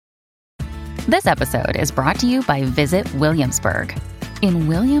This episode is brought to you by Visit Williamsburg. In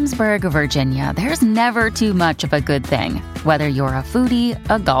Williamsburg, Virginia, there's never too much of a good thing. Whether you're a foodie,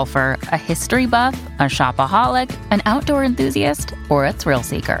 a golfer, a history buff, a shopaholic, an outdoor enthusiast, or a thrill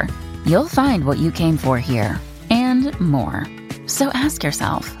seeker, you'll find what you came for here and more. So ask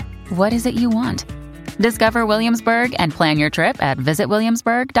yourself, what is it you want? Discover Williamsburg and plan your trip at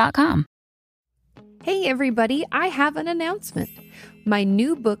visitwilliamsburg.com. Hey everybody, I have an announcement. My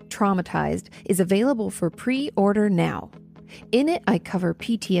new book, Traumatized, is available for pre-order now. In it, I cover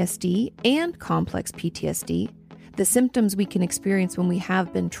PTSD and complex PTSD, the symptoms we can experience when we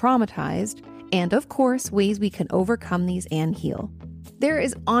have been traumatized, and of course, ways we can overcome these and heal. There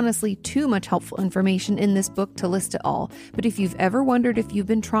is honestly too much helpful information in this book to list it all, but if you've ever wondered if you've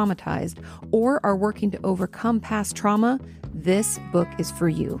been traumatized or are working to overcome past trauma, this book is for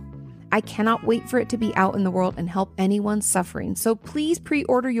you. I cannot wait for it to be out in the world and help anyone suffering, so please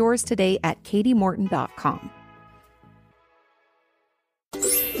pre-order yours today at katiemorton.com.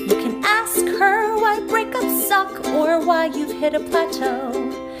 You can ask her why breakups suck or why you've hit a plateau.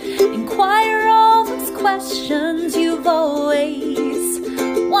 Inquire all those questions you've always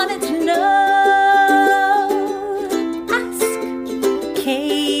wanted to know. Ask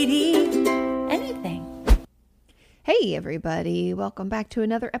Katie anything. Hey everybody, welcome back to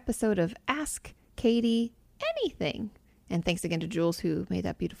another episode of Ask Katie Anything. And thanks again to Jules who made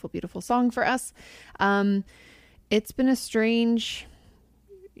that beautiful, beautiful song for us. It's been a strange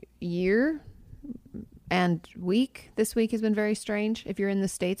year and week. This week has been very strange. If you're in the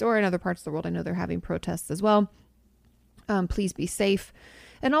States or in other parts of the world, I know they're having protests as well. Please be safe.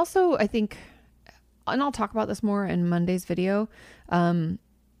 And also, I think, and I'll talk about this more in Monday's video,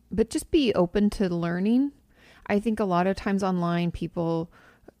 but just be open to learning. I think a lot of times online, people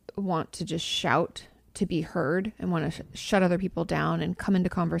want to just shout to be heard and want to shut other people down and come into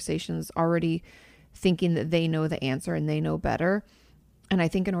conversations already thinking that they know the answer and they know better. And I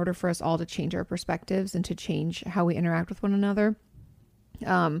think in order for us all to change our perspectives and to change how we interact with one another,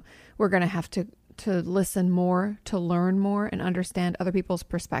 we're going to have to listen more, to learn more and understand other people's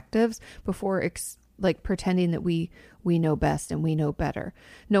perspectives before pretending that we know best and we know better.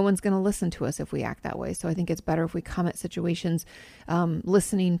 No one's going to listen to us if we act that way. So I think it's better if we come at situations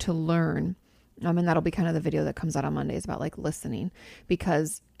listening to learn. And that'll be kind of the video that comes out on Monday is about like listening,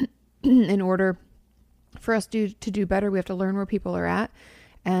 because in order for us to do better, we have to learn where people are at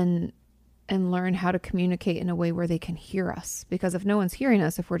and learn how to communicate in a way where they can hear us. Because if no one's hearing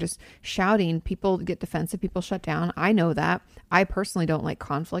us, if we're just shouting, people get defensive, people shut down. I know that. I personally don't like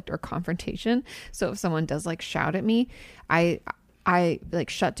conflict or confrontation. So if someone does like shout at me, I like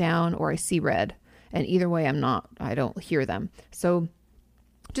shut down or I see red. And either way, I don't hear them. So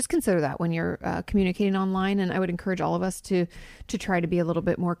just consider that when you're communicating online. And I would encourage all of us to try to be a little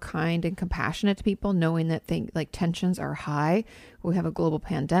bit more kind and compassionate to people, knowing that tensions are high. We have a global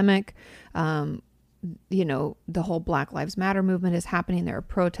pandemic. The whole Black Lives Matter movement is happening. There are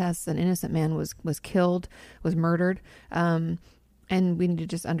protests. An innocent man was killed, was murdered. And we need to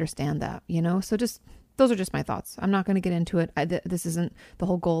just understand that, so just, those are just my thoughts. I'm not going to get into it. This isn't the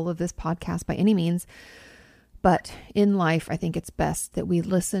whole goal of this podcast by any means. But in life, I think it's best that we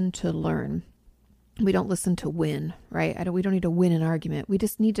listen to learn. We don't listen to win, right? We don't need to win an argument. We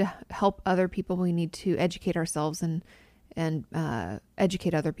just need to help other people. We need to educate ourselves and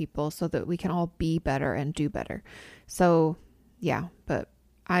educate other people so that we can all be better and do better. So yeah, but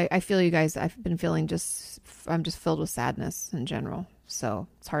I feel you guys. I've been feeling I'm just filled with sadness in general. So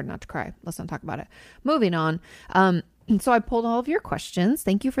it's hard not to cry. Let's not talk about it. Moving on. So I pulled all of your questions.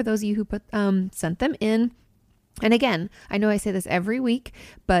 Thank you for those of you who sent them in. And again, I know I say this every week,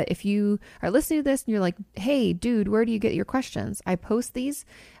 but if you are listening to this and you're like, hey, dude, where do you get your questions? I post these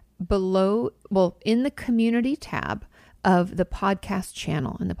below, in the community tab of the podcast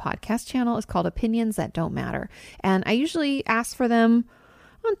channel. And the podcast channel is called Opinions That Don't Matter. And I usually ask for them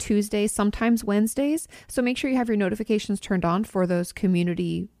on Tuesdays, sometimes Wednesdays. So make sure you have your notifications turned on for those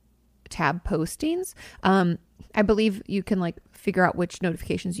community tab postings. I believe you can figure out which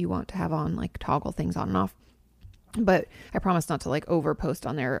notifications you want to have on, toggle things on and off. But I promise not to over post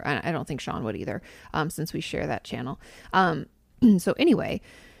on there. I don't think Sean would either, since we share that channel. So anyway,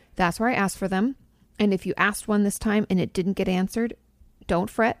 that's where I asked for them. And if you asked one this time and it didn't get answered, don't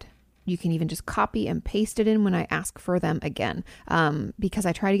fret. You can even just copy and paste it in when I ask for them again, because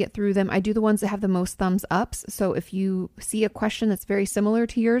I try to get through them. I do the ones that have the most thumbs ups. So if you see a question that's very similar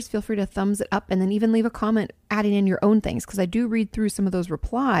to yours, feel free to thumbs it up and then even leave a comment adding in your own things, because I do read through some of those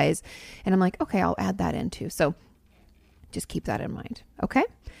replies and I'm like, okay, I'll add that in too. So just keep that in mind. Okay.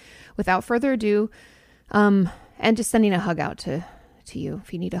 Without further ado, and just sending a hug out to you.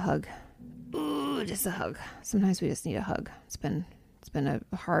 If you need a hug, Ooh, just a hug. Sometimes we just need a hug. It's been a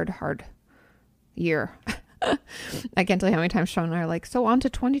hard year. I can't tell you how many times Sean and I are like, so on to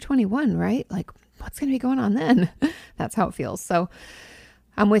 2021, right? Like, what's going to be going on then? That's how it feels. So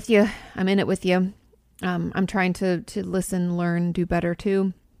I'm with you. I'm in it with you. I'm trying to listen, learn, do better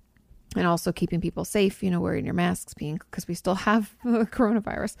too. And also keeping people safe, wearing your masks, because we still have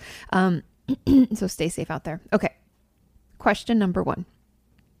coronavirus. So stay safe out there. Okay. Question number 1.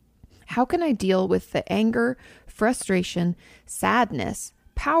 How can I deal with the anger, frustration, sadness,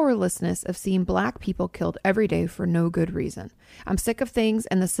 powerlessness of seeing Black people killed every day for no good reason? I'm sick of things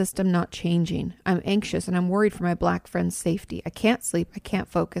and the system not changing. I'm anxious and I'm worried for my Black friends' safety. I can't sleep. I can't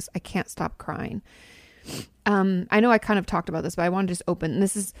focus. I can't stop crying. I know I kind of talked about this, but I want to just open.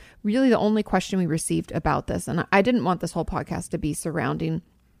 This is really the only question we received about this. And I didn't want this whole podcast to be surrounding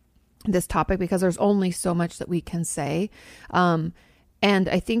this topic because there's only so much that we can say. And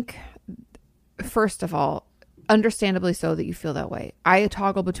I think, first of all, understandably so that you feel that way. I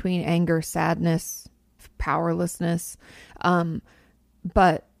toggle between anger, sadness, powerlessness.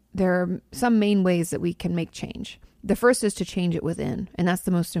 But there are some main ways that we can make change. The first is to change it within, and that's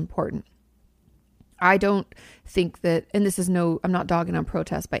the most important. I don't think that, and this is I'm not dogging on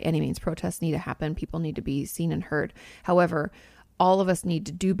protests by any means. Protests need to happen. People need to be seen and heard. However, all of us need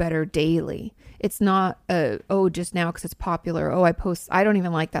to do better daily. It's not, just now because it's popular. I post. I don't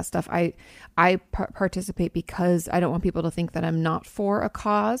even like that stuff. I participate because I don't want people to think that I'm not for a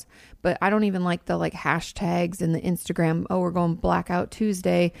cause, but I don't even like the hashtags and the Instagram. We're going Blackout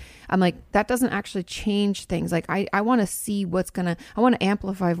Tuesday. I'm like, that doesn't actually change things. Like I want to see I want to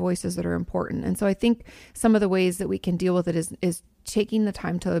amplify voices that are important. And so I think some of the ways that we can deal with it is taking the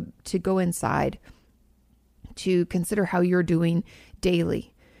time to go inside, to consider how you're doing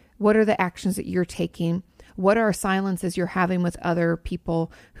daily. What are the actions that you're taking? What are silences you're having with other people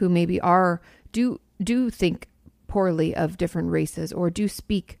who maybe do think poorly of different races or do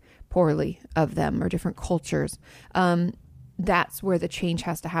speak poorly of them or different cultures? That's where the change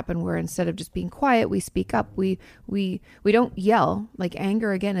has to happen, where instead of just being quiet, we speak up. We don't yell. Like,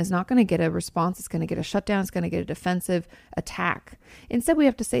 anger, again, is not going to get a response. It's going to get a shutdown. It's going to get a defensive attack. Instead, we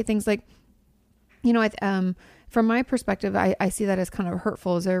have to say things like, from my perspective, I see that as kind of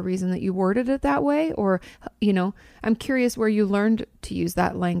hurtful. Is there a reason that you worded it that way? Or, I'm curious where you learned to use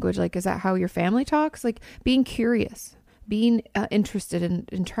that language. Like, is that how your family talks? Like, being curious, being interested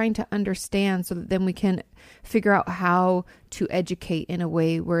in trying to understand so that then we can figure out how to educate in a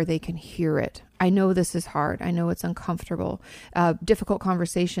way where they can hear it. I know this is hard. I know it's uncomfortable. Difficult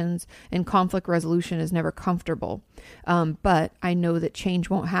conversations and conflict resolution is never comfortable. But I know that change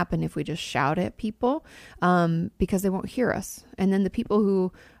won't happen if we just shout at people, because they won't hear us. And then the people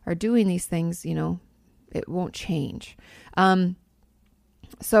who are doing these things, it won't change. And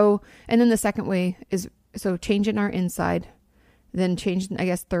then the second way is, change in our inside, then change, I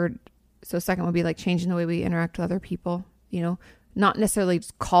guess, third. So second would be like changing the way we interact with other people, not necessarily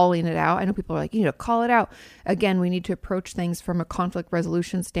just calling it out. I know people are like, you need to call it out. Again, we need to approach things from a conflict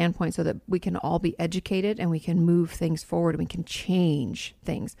resolution standpoint so that we can all be educated and we can move things forward and we can change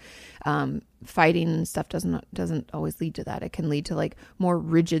things. Fighting and stuff doesn't always lead to that. It can lead to more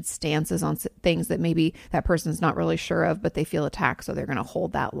rigid stances on things that maybe that person's not really sure of, but they feel attacked. So they're going to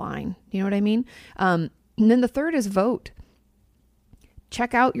hold that line. You know what I mean? And then the third is vote.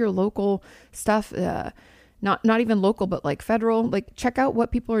 Check out your local stuff. Not even local, but federal. Check out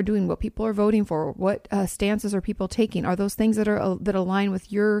what people are doing, what people are voting for, what stances are people taking. Are those things that align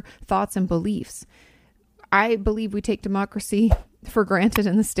with your thoughts and beliefs? I believe we take democracy for granted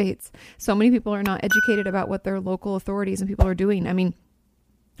in the States. So many people are not educated about what their local authorities and people are doing. I mean,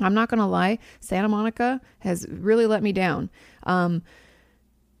 I'm not going to lie. Santa Monica has really let me down.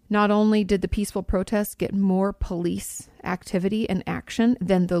 Not only did the peaceful protests get more police activity and action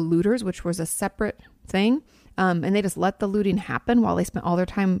than the looters, which was a separate thing, and they just let the looting happen while they spent all their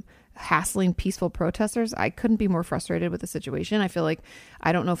time hassling peaceful protesters. I couldn't be more frustrated with the situation. I feel like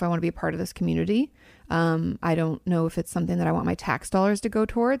I don't know if I want to be a part of this community. I don't know if it's something that I want my tax dollars to go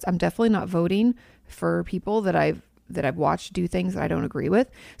towards. I'm definitely not voting for people that I've watched do things that I don't agree with.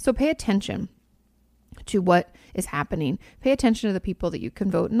 So pay attention to what is happening. Pay attention to the people that you can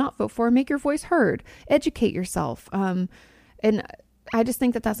vote and not vote for. Make your voice heard. Educate yourself. And I just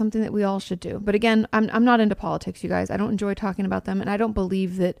think that that's something that we all should do. But again, I'm not into politics, you guys. I don't enjoy talking about them, and I don't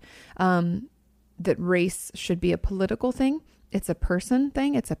believe that that race should be a political thing. It's a person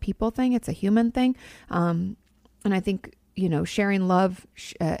thing. It's a people thing. It's a human thing. And I think sharing love,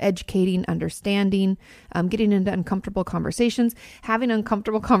 educating, understanding, getting into uncomfortable conversations, having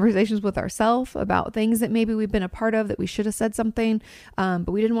uncomfortable conversations with ourselves about things that maybe we've been a part of that we should have said something, but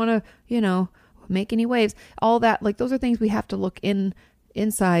we didn't want to, make any waves. All that, like, those are things we have to look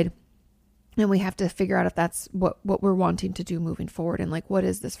inside, and we have to figure out if that's what we're wanting to do moving forward, and like, what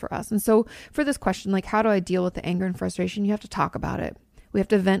is this for us? And so for this question, like, how do I deal with the anger and frustration? You have to talk about it. We have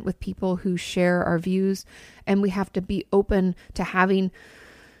to vent with people who share our views, and we have to be open to having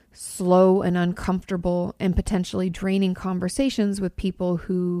slow and uncomfortable and potentially draining conversations with people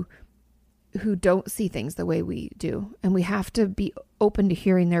who don't see things the way we do. And we have to be open to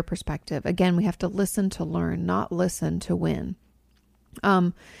hearing their perspective. Again, we have to listen to learn, not listen to win.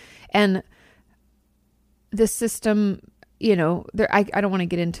 And the system, I don't want to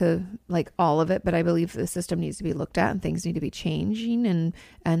get into like all of it, but I believe the system needs to be looked at and things need to be changing, and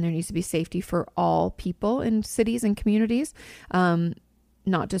there needs to be safety for all people in cities and communities,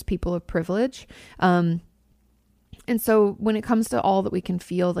 not just people of privilege. And so when it comes to all that we can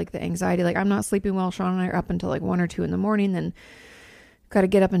feel, like the anxiety, like I'm not sleeping well, Sean and I are up until like 1 or 2 in the morning, then got to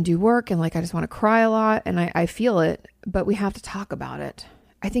get up and do work. And like, I just want to cry a lot, and I feel it, but we have to talk about it.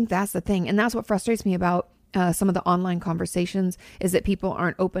 I think that's the thing. And that's what frustrates me about some of the online conversations, is that people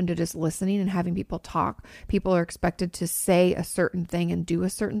aren't open to just listening and having people talk. People are expected to say a certain thing and do a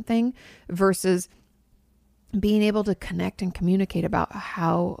certain thing versus being able to connect and communicate about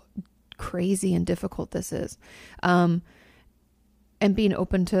how crazy and difficult this is. And being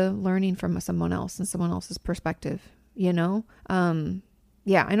open to learning from someone else and someone else's perspective, I know I'm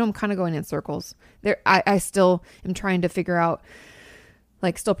kind of going in circles there. I still am trying to figure out,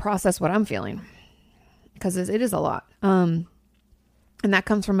 like, still process what I'm feeling, because it is a lot. And that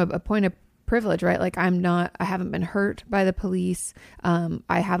comes from a point of privilege, right? Like I haven't been hurt by the police. I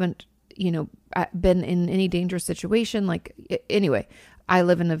haven't, been in any dangerous situation. Anyway, I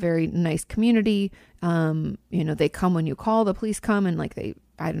live in a very nice community. They come when you call, the police come, and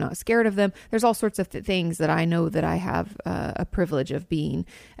I'm not scared of them. There's all sorts of things that I know that I have a privilege of being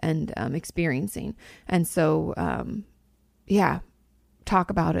and experiencing. And so, talk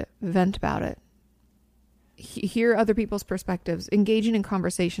about it, vent about it, hear other people's perspectives, engaging in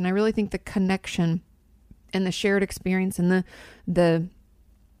conversation. I really think the connection and the shared experience and the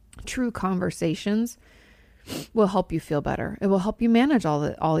true conversations will help you feel better. It will help you manage all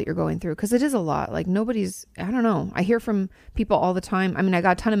that you're going through, because it is a lot. Like I don't know. I hear from people all the time. I mean, I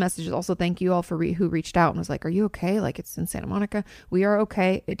got a ton of messages. Also, thank you all for who reached out and was like, "Are you okay?" Like, it's in Santa Monica. We are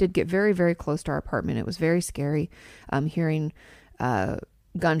okay. It did get very, very close to our apartment. It was very scary. Hearing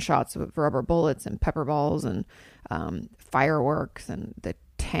gunshots with rubber bullets and pepper balls and fireworks, and the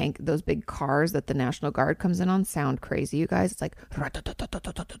tank, those big cars that the National Guard comes in on sound crazy, you guys. It's like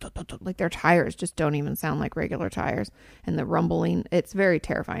their tires just don't even sound like regular tires, and the rumbling, it's very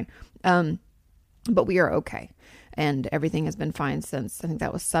terrifying. But we are okay, and everything has been fine since, I think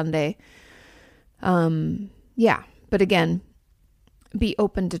that was Sunday. But again, be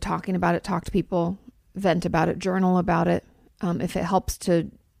open to talking about it, talk to people, vent about it, journal about it. If it helps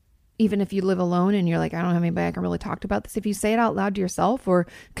to, even if you live alone and you're like, I don't have anybody I can really talk about this, if you say it out loud to yourself or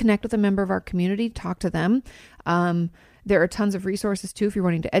connect with a member of our community, talk to them. There are tons of resources too, if you're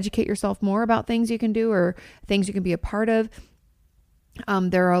wanting to educate yourself more about things you can do or things you can be a part of.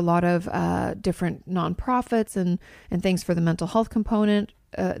 There are a lot of different nonprofits and things for the mental health component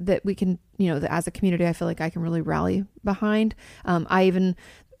that we can, that as a community, I feel like I can really rally behind. I even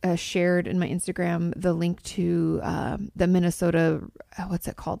shared in my Instagram the link to the Minnesota, what's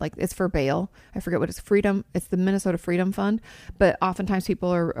it called? Like, it's for bail. I forget what it's, Freedom. It's the Minnesota Freedom Fund. But oftentimes people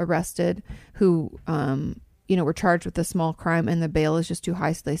are arrested who, were charged with a small crime, and the bail is just too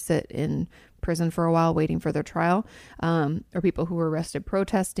high, so they sit in prison for a while waiting for their trial. Or people who were arrested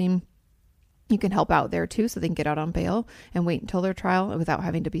protesting. You can help out there too, so they can get out on bail and wait until their trial without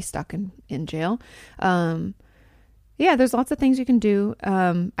having to be stuck in jail. There's lots of things you can do.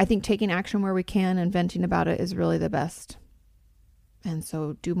 I think taking action where we can and venting about it is really the best. And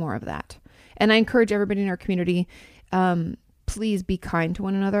so do more of that. And I encourage everybody in our community, please be kind to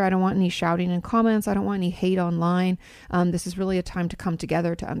one another. I don't want any shouting in comments. I don't want any hate online. This is really a time to come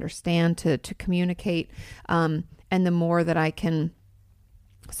together, to understand, to communicate. And the more that I can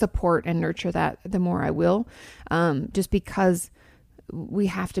support and nurture that, the more I will. Just because we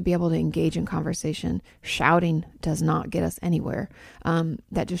have to be able to engage in conversation. Shouting does not get us anywhere.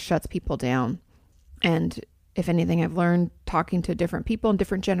 That just shuts people down. And if anything, I've learned talking to different people and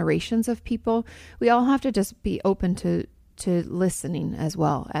different generations of people, we all have to just be open to listening as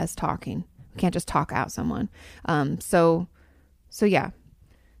well as talking. We can't just talk out someone. So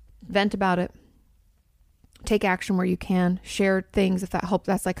vent about it. take action where you can, share things if that helps.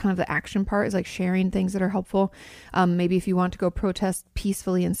 That's like kind of the action part, is like sharing things that are helpful. Maybe if you want to go protest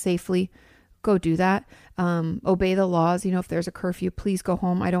peacefully and safely, go do that. Obey the laws. If there's a curfew, please go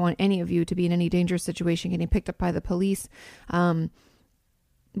home. I don't want any of you to be in any dangerous situation, getting picked up by the police.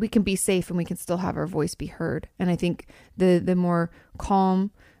 We can be safe and we can still have our voice be heard. And I think the more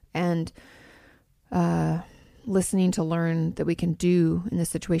calm and listening to learn that we can do in this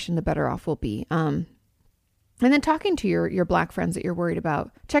situation, the better off we'll be. And then talking to your Black friends that you're worried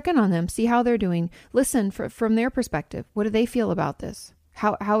about, check in on them, see how they're doing, listen from their perspective. What do they feel about this?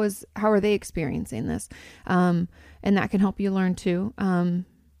 How are they experiencing this? And that can help you learn too. And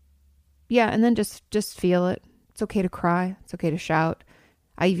then just feel it. It's okay to cry. It's okay to shout.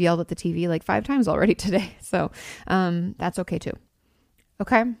 I've yelled at the TV like 5 times already today. So, that's okay too.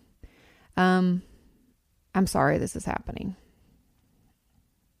 Okay. I'm sorry this is happening.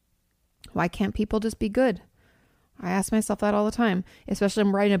 Why can't people just be good? I ask myself that all the time, especially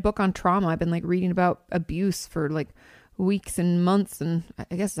I'm writing a book on trauma. I've been like reading about abuse for like weeks and months. And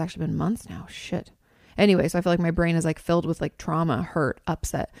I guess it's actually been months now. Shit. Anyway, so I feel like my brain is like filled with like trauma, hurt,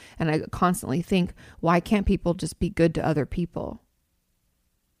 upset. And I constantly think, why can't people just be good to other people?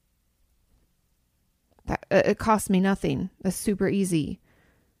 It costs me nothing. It's super easy.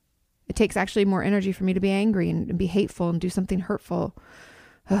 It takes actually more energy for me to be angry and be hateful and do something hurtful.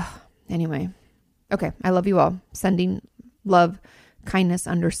 Anyway. Okay. I love you all. Sending love, kindness,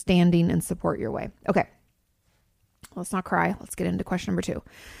 understanding, and support your way. Okay. Let's not cry. Let's get into question number 2.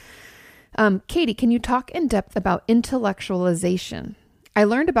 Kati, can you talk in depth about intellectualization? I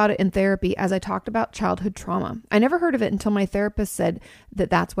learned about it in therapy as I talked about childhood trauma. I never heard of it until my therapist said that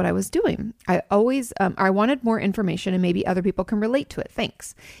that's what I was doing. I always, I wanted more information and maybe other people can relate to it.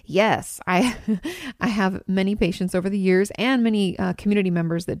 Thanks. Yes, I have many patients over the years and many community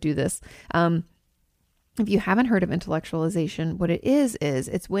members that do this. If you haven't heard of intellectualization, what it is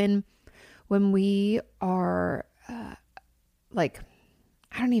it's when we are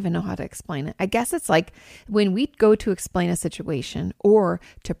I don't even know how to explain it. I guess it's like when we go to explain a situation or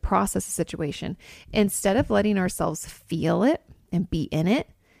to process a situation, instead of letting ourselves feel it and be in it,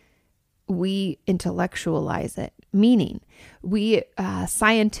 we intellectualize it, meaning we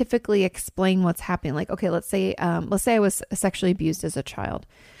scientifically explain what's happening. Like, okay, let's say I was sexually abused as a child,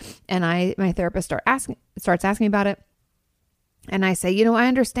 and my therapist starts asking me about it. And I say, I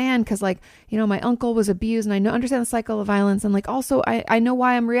understand because my uncle was abused and I understand the cycle of violence. And also I know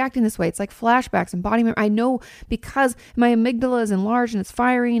why I'm reacting this way. It's like flashbacks and body memory. I know because my amygdala is enlarged and it's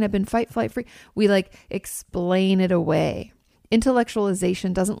firing. I've been fight, flight, free. We explain it away.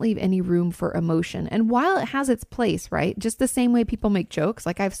 Intellectualization doesn't leave any room for emotion. And while it has its place, right? Just the same way people make jokes.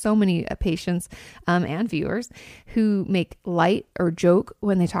 I have so many patients and viewers who make light or joke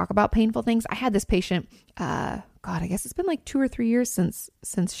when they talk about painful things. I had this patient, I guess it's been 2 or 3 years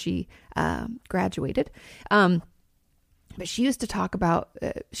since she graduated. But she used to talk about,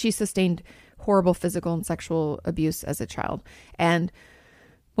 she sustained horrible physical and sexual abuse as a child. And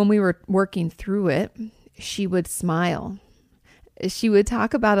when we were working through it, she would smile. She would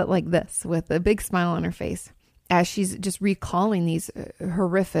talk about it like this with a big smile on her face as she's just recalling these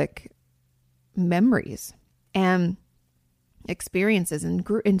horrific memories and experiences in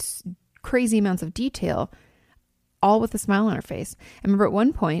crazy amounts of detail, all with a smile on her face. I remember at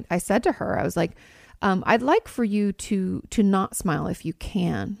one point I said to her, I was like, I'd like for you to not smile if you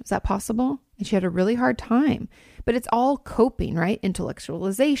can. Is that possible? And she had a really hard time, but it's all coping, right?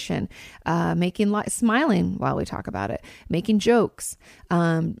 Intellectualization, smiling while we talk about it, making jokes.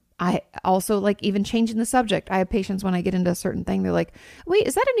 I also even changing the subject. I have patients when I get into a certain thing, they're like, wait,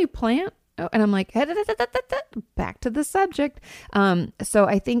 is that a new plant? Oh, and I'm like, back to the subject. So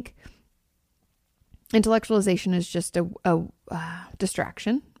I think intellectualization is just a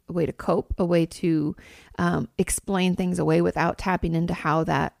distraction, a way to cope, a way to explain things away without tapping into how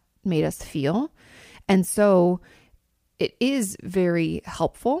that made us feel. And so it is very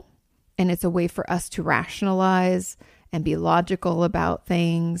helpful, and it's a way for us to rationalize and be logical about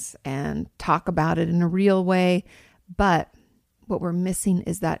things and talk about it in a real way. But what we're missing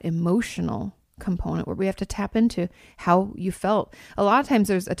is that emotional component where we have to tap into how you felt. A lot of times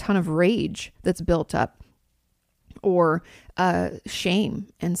there's a ton of rage that's built up, or shame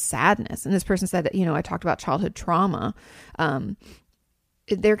and sadness. And this person said, I talked about childhood trauma.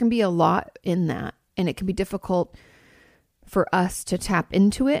 There can be a lot in that, and it can be difficult for us to tap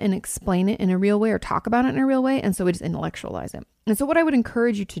into it and explain it in a real way or talk about it in a real way. And so we just intellectualize it. And so what I would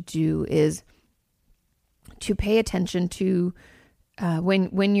encourage you to do is to pay attention to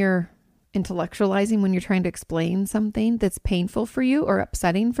when you're intellectualizing when you're trying to explain something that's painful for you or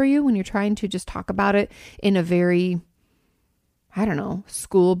upsetting for you, when you're trying to just talk about it in a very, I don't know,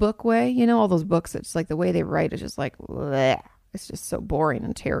 school book way. You know, all those books, it's like the way they write is just like, bleh. It's just so boring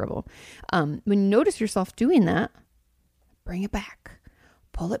and terrible. When you notice yourself doing that, bring it back,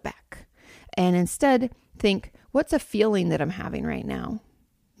 pull it back, and instead think, what's a feeling that I'm having right now?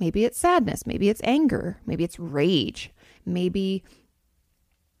 Maybe it's sadness. Maybe it's anger. Maybe it's rage. Maybe,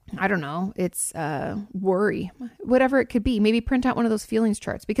 I don't know, it's worry, whatever it could be. Maybe print out one of those feelings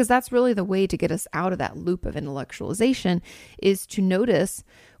charts, because that's really the way to get us out of that loop of intellectualization, is to notice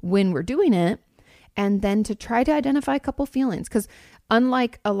when we're doing it, and then to try to identify a couple feelings. Because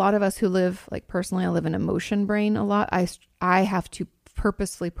unlike a lot of us who live, like personally, I live in emotion brain a lot. I have to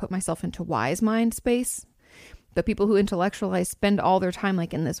purposefully put myself into wise mind space. The people who intellectualize spend all their time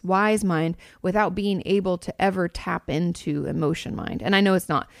like in this wise mind without being able to ever tap into emotion mind. And I know it's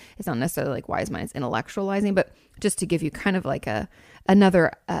not necessarily like wise mind, it's intellectualizing, but just to give you kind of like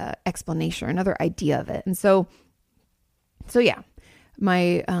another explanation, or another idea of it. And so yeah,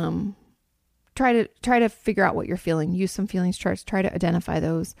 my, try to figure out what you're feeling. Use some feelings charts. Try to identify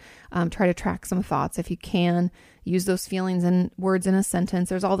those. Try to track some thoughts if you can. Use those feelings and words in a sentence.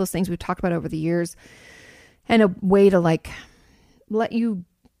 There's all those things we've talked about over the years, and a way to like let you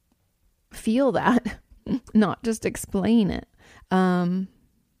feel that, not just explain it. And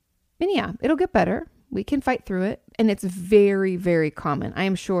yeah, it'll get better. We can fight through it, and it's very, very common. I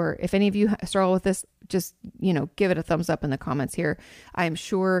am sure if any of you struggle with this, just, give it a thumbs up in the comments here. I am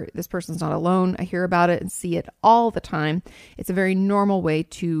sure this person's not alone. I hear about it and see it all the time. It's a very normal way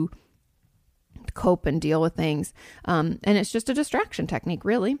to cope and deal with things. And it's just a distraction technique,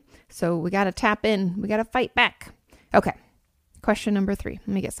 really. So we got to tap in. We got to fight back. Okay. Question number 3. Let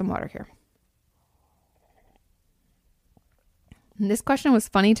me get some water here. And this question was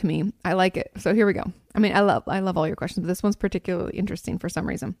funny to me. I like it. So here we go. I mean, I love all your questions, but this one's particularly interesting for some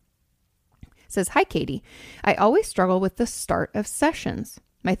reason. It says, "Hi, Katie. I always struggle with the start of sessions.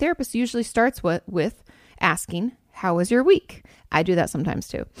 My therapist usually starts with asking, 'How was your week?' I do that sometimes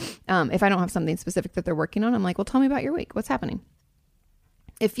too. If I don't have something specific that they're working on, I'm like, 'Well, tell me about your week. What's happening?'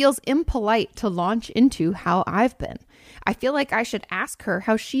 It feels impolite to launch into how I've been. I feel like I should ask her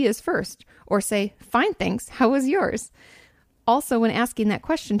how she is first, or say, 'Fine, thanks. How was yours?' Also, when asking that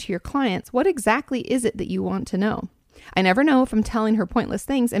question to your clients, what exactly is it that you want to know? I never know if I'm telling her pointless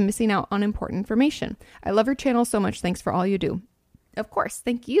things and missing out on important information. I love your channel so much. Thanks for all you do." Of course.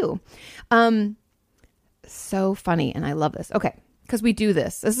 Thank you. So funny. And I love this. Okay. Because we do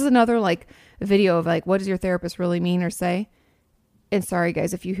this. This is another like video of like, what does your therapist really mean or say? And sorry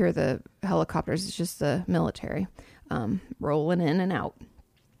guys, if you hear the helicopters, it's just the military, rolling in and out.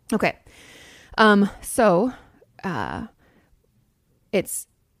 Okay.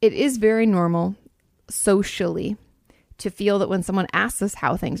 It is very normal socially to feel that when someone asks us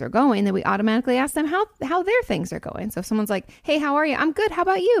how things are going, that we automatically ask them how their things are going. So if someone's like, "Hey, how are you?" "I'm good. How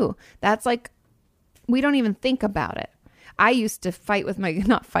about you?" That's like, we don't even think about it. I used to fight with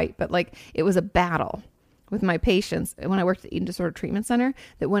not fight, but like it was a battle with my patients when I worked at the Eating Disorder Treatment Center,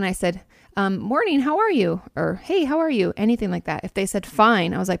 that when I said, "Morning, how are you?" or "Hey, how are you?" anything like that. If they said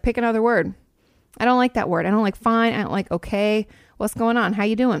 "fine," I was like, pick another word. I don't like that word. I don't like fine. I don't like okay. What's going on? How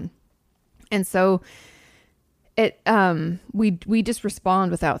you doing? And so we just respond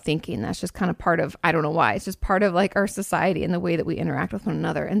without thinking. That's just kind of part of, I don't know why. It's just part of like our society and the way that we interact with one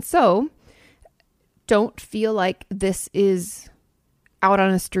another. And so don't feel like this is out on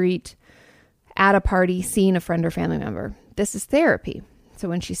a street, at a party, seeing a friend or family member. This is therapy. So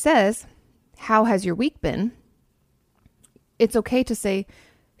when she says, "How has your week been?" it's okay to say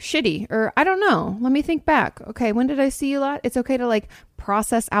shitty, or I don't know. Let me think back. Okay. When did I see you last? It's okay to like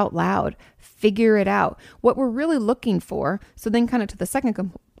process out loud, figure it out, what we're really looking for. So then kind of to the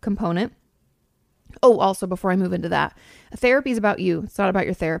second component. Oh, also before I move into that, therapy is about you. It's not about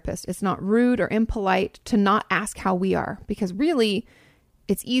your therapist. It's not rude or impolite to not ask how we are, because really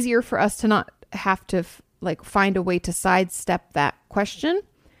it's easier for us to not have to like find a way to sidestep that question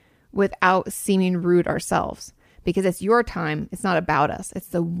without seeming rude ourselves. Because it's your time. It's not about us. It's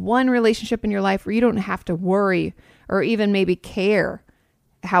the one relationship in your life where you don't have to worry or even maybe care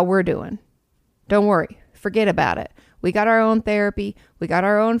how we're doing. Don't worry. Forget about it. We got our own therapy. We got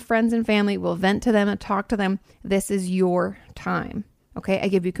our own friends and family. We'll vent to them and talk to them. This is your time. Okay. I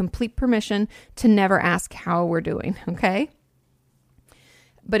give you complete permission to never ask how we're doing. Okay.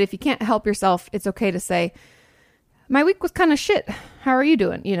 But if you can't help yourself, it's okay to say, "My week was kind of shit. How are you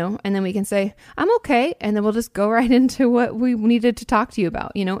doing?" And then we can say, "I'm okay." And then we'll just go right into what we needed to talk to you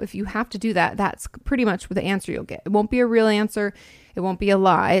about. If you have to do that, that's pretty much the answer you'll get. It won't be a real answer. It won't be a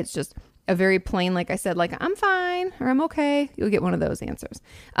lie. It's just, a very plain, like I said, like I'm fine or I'm okay, you'll get one of those answers.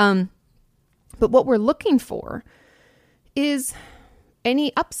 But what we're looking for is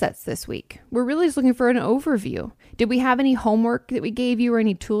any upsets this week. We're really just looking for an overview. Did we have any homework that we gave you or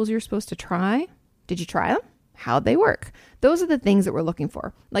any tools you're supposed to try? Did you try them? How'd they work? Those are the things that we're looking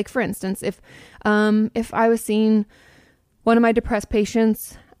for. Like for instance, if I was seeing one of my depressed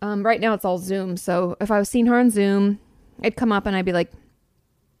patients, right now it's all Zoom. So if I was seeing her on Zoom, I'd come up and I'd be like,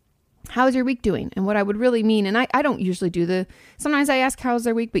 how's your week doing? And what I would really mean, and I don't usually sometimes I ask how's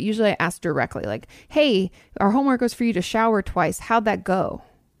their week, but usually I ask directly like, hey, our homework was for you to shower twice. How'd that go?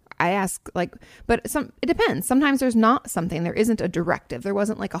 I ask like, but it depends. Sometimes there's not something, there isn't a directive. There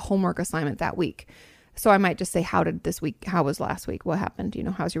wasn't like a homework assignment that week. So I might just say, how was last week? What happened?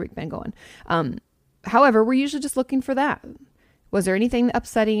 How's your week been going? However, we're usually just looking for that. Was there anything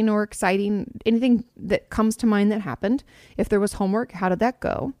upsetting or exciting, anything that comes to mind that happened? If there was homework, how did that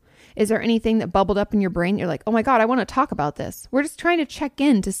go? Is there anything that bubbled up in your brain? You're like, oh my God, I want to talk about this. We're just trying to check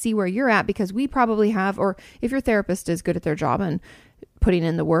in to see where you're at, because we probably have, or if your therapist is good at their job and putting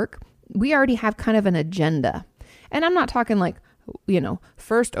in the work, we already have kind of an agenda. And I'm not talking like,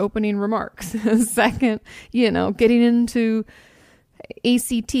 first opening remarks, second, getting into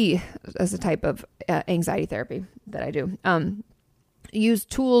ACT as a type of anxiety therapy that I do. Use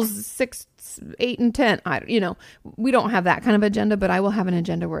tools 6, 8, and 10. We don't have that kind of agenda, but I will have an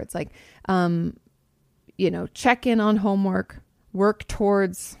agenda where it's like, check in on homework, work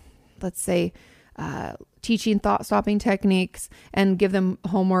towards, let's say, teaching thought stopping techniques, and give them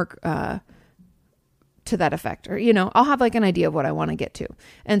homework, to that effect, or, I'll have like an idea of what I want to get to.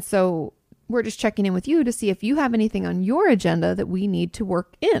 And so we're just checking in with you to see if you have anything on your agenda that we need to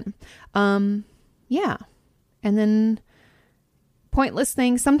work in. Yeah. And then pointless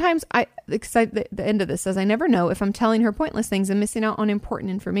things. Sometimes the end of this says, I never know if I'm telling her pointless things and missing out on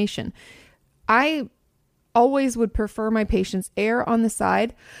important information. I always would prefer my patients err on the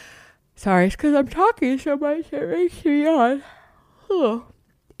side. Sorry, it's because I'm talking so much. It makes me yawn.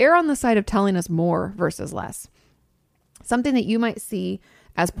 Err on the side of telling us more versus less. Something that you might see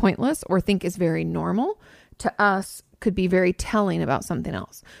as pointless or think is very normal to us could be very telling about something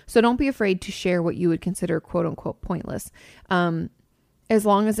else. So don't be afraid to share what you would consider quote unquote pointless. As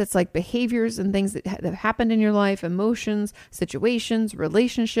long as it's like behaviors and things that have happened in your life, emotions, situations,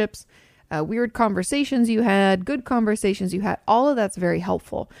 relationships, weird conversations you had, good conversations you had, all of that's very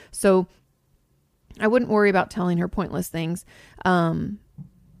helpful. So I wouldn't worry about telling her pointless things.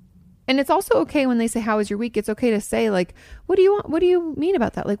 And it's also okay when they say, how was your week? It's okay to say like, what do you want? What do you mean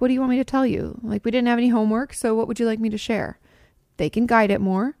about that? Like, what do you want me to tell you? Like, we didn't have any homework. So what would you like me to share? They can guide it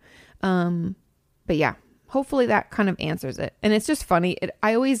more. But yeah, hopefully that kind of answers it. And it's just funny.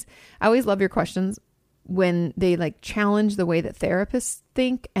 I always love your questions when they like challenge the way that therapists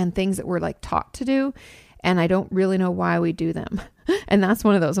think and things that we're like taught to do. And I don't really know why we do them. And that's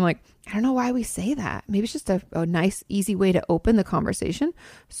one of those. I'm like, I don't know why we say that. Maybe it's just a nice, easy way to open the conversation.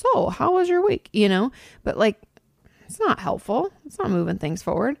 So how was your week? But like, it's not helpful. It's not moving things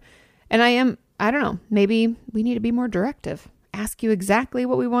forward. And I don't know, maybe we need to be more directive. Ask you exactly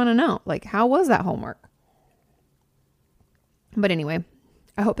what we want to know. Like, how was that homework? But anyway,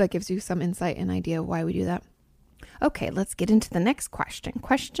 I hope that gives you some insight and idea of why we do that. Okay, let's get into the next question.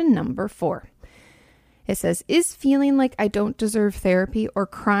 Question number 4. It says, is feeling like I don't deserve therapy or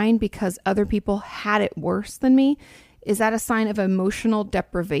crying because other people had it worse than me, is that a sign of emotional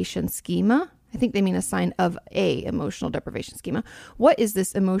deprivation schema? I think they mean a sign of a emotional deprivation schema. What is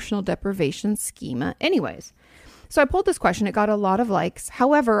this emotional deprivation schema anyways? So I pulled this question. It got a lot of likes.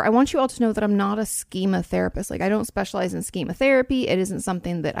 However, I want you all to know that I'm not a schema therapist. Like, I don't specialize in schema therapy. It isn't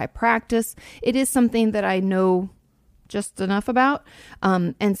something that I practice. It is something that I know just enough about.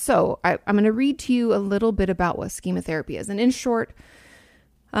 And so I'm going to read to you a little bit about what schema therapy is. And in short,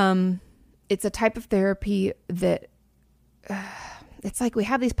 it's a type of therapy that it's like we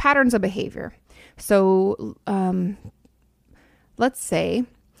have these patterns of behavior. So let's say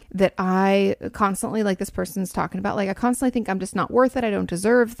that I constantly, like this person's talking about, like I constantly think I'm just not worth it. I don't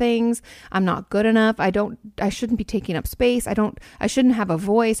deserve things. I'm not good enough. I shouldn't be taking up space. I shouldn't have a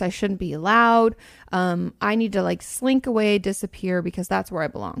voice. I shouldn't be loud. I need to like slink away, disappear because that's where I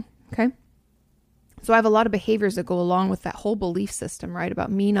belong. Okay. So I have a lot of behaviors that go along with that whole belief system, right?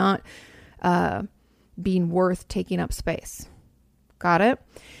 About me not being worth taking up space. Got it?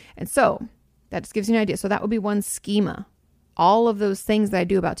 And so that just gives you an idea. So that would be one schema. All of those things that I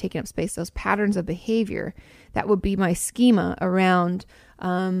do about taking up space, those patterns of behavior, that would be my schema around, I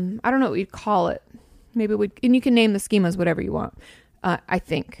don't know what you'd call it. Maybe and you can name the schemas whatever you want, I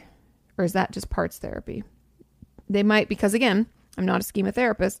think. Or is that just parts therapy? They might, because again, I'm not a schema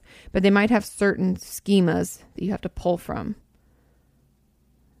therapist, but they might have certain schemas that you have to pull from.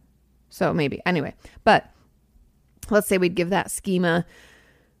 So maybe, anyway, but let's say we'd give that schema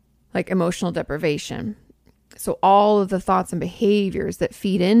like emotional deprivation. So all of the thoughts and behaviors that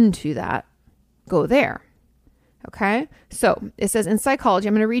feed into that go there. Okay. So it says in psychology,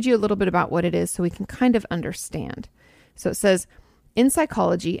 I'm going to read you a little bit about what it is so we can kind of understand. So it says in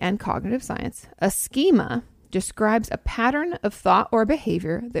psychology and cognitive science, a schema describes a pattern of thought or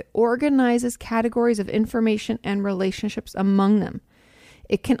behavior that organizes categories of information and relationships among them.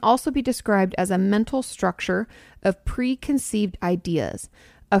 It can also be described as a mental structure of preconceived ideas,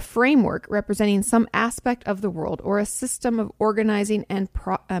 a framework representing some aspect of the world, or a system of organizing and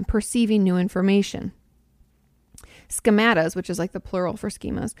perceiving new information. Schematas, which is like the plural for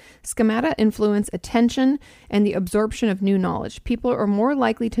schemas, schemata influence attention and the absorption of new knowledge. People are more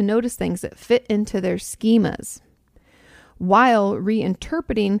likely to notice things that fit into their schemas, while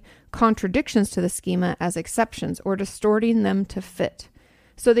reinterpreting contradictions to the schema as exceptions or distorting them to fit.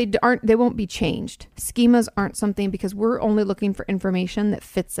 So they won't be changed. Schemas aren't something, because we're only looking for information that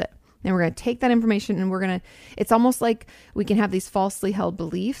fits it. And we're going to take that information and it's almost like we can have these falsely held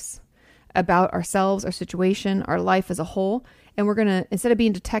beliefs about ourselves, our situation, our life as a whole. And we're going to, instead of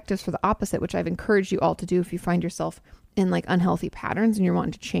being detectives for the opposite, which I've encouraged you all to do if you find yourself in like unhealthy patterns and you're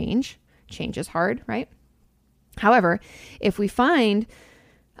wanting to change is hard, right? However, if we find,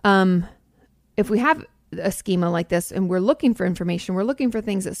 if we have a schema like this and we're looking for information, we're looking for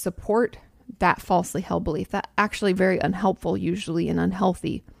things that support that falsely held belief, that actually very unhelpful, usually an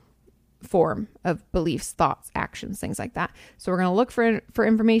unhealthy form of beliefs, thoughts, actions, things like that. So we're going to look for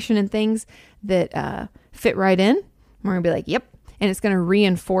information and things that fit right in. We're going to be like, yep. And it's going to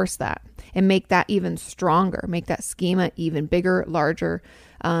reinforce that and make that even stronger, make that schema even bigger, larger.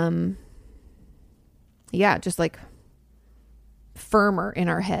 Just like firmer in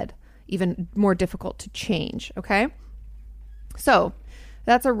our head, even more difficult to change. Okay. So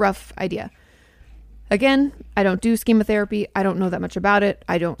that's a rough idea. Again, I don't do schema therapy. I don't know that much about it.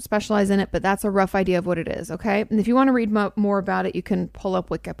 I don't specialize in it, but that's a rough idea of what it is. Okay. And if you want to read more about it, you can pull up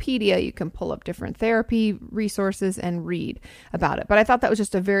Wikipedia, you can pull up different therapy resources and read about it. But I thought that was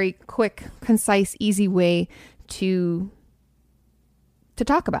just a very quick, concise, easy way to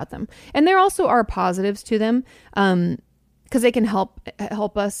talk about them. And there also are positives to them. Because they can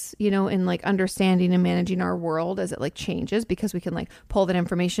help us, in like understanding and managing our world as it like changes, because we can like pull that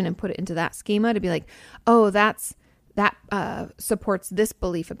information and put it into that schema to be like, oh, that supports this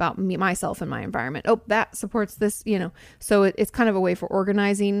belief about me, myself, and my environment. Oh, that supports this, So it's kind of a way for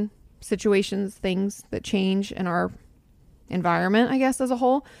organizing situations, things that change in our environment, I guess, as a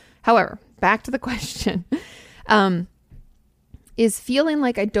whole. However, back to the question. Is feeling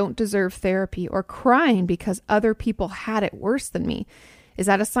like I don't deserve therapy or crying because other people had it worse than me, is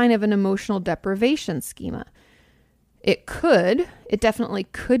that a sign of an emotional deprivation schema? It definitely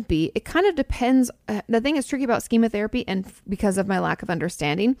could be. It kind of depends. The thing that's tricky about schema therapy, and because of my lack of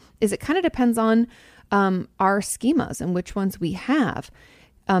understanding, is it kind of depends on our schemas and which ones we have.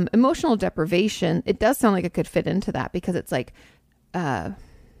 Emotional deprivation, it does sound like it could fit into that, because it's like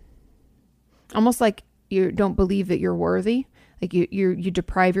almost like you don't believe that you're worthy. Like you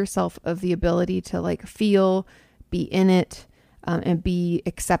deprive yourself of the ability to like feel, be in it, and be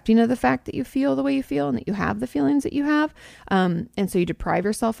accepting of the fact that you feel the way you feel and that you have the feelings that you have. And so you deprive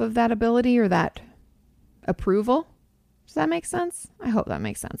yourself of that ability or that approval. Does that make sense? I hope that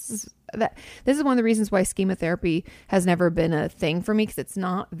makes sense. This is one of the reasons why schema therapy has never been a thing for me, because it's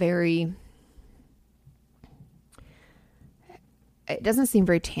not very... It doesn't seem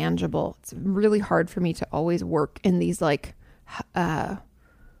very tangible. It's really hard for me to always work in these like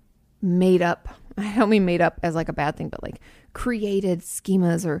made up, I don't mean made up as like a bad thing, but like created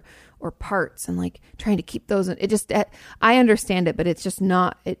schemas or parts, and like trying to keep those. I understand it, but it's just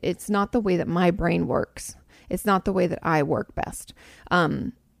not, it's not the way that my brain works. It's not the way that I work best.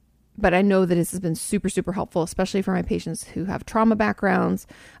 But I know that this has been super, super helpful, especially for my patients who have trauma backgrounds,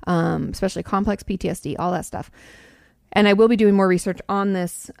 especially complex PTSD, all that stuff. And I will be doing more research on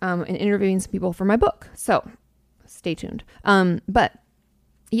this and interviewing some people for my book. So stay tuned. But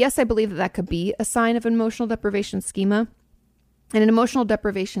yes, I believe that could be a sign of an emotional deprivation schema. And an emotional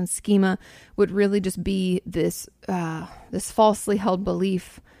deprivation schema would really just be this falsely held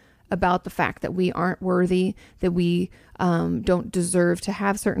belief about the fact that we aren't worthy, that we don't deserve to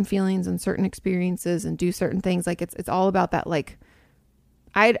have certain feelings and certain experiences and do certain things. Like it's all about that. Like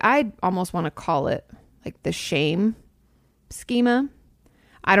I'd almost want to call it like the shame schema.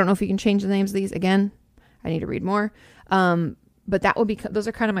 I don't know if you can change the names of these. Again, I need to read more. But that would be, those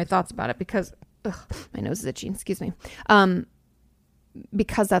are kind of my thoughts about it, because my nose is itching, excuse me.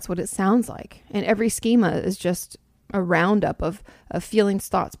 because that's what it sounds like. And every schema is just a roundup of feelings,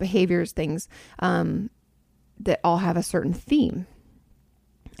 thoughts, behaviors, things that all have a certain theme.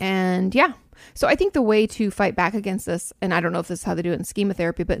 And yeah, so I think the way to fight back against this, and I don't know if this is how they do it in schema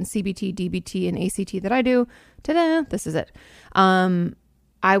therapy, but in CBT, DBT, and ACT that I do, this is it.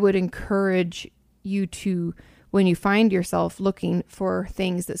 I would encourage you to, when you find yourself looking for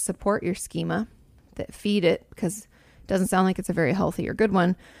things that support your schema, that feed it, because it doesn't sound like it's a very healthy or good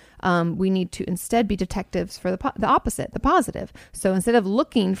one, we need to instead be detectives for the opposite, the positive. So instead of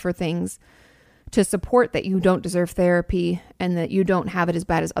looking for things to support that you don't deserve therapy and that you don't have it as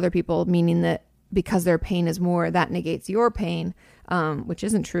bad as other people, meaning that because their pain is more, that negates your pain, which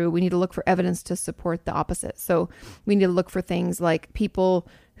isn't true. We need to look for evidence to support the opposite. So we need to look for things like people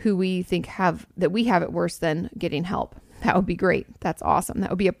who we think we have it worse than getting help. That would be great. That's awesome. That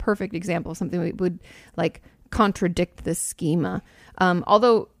would be a perfect example of something we would like contradict this schema.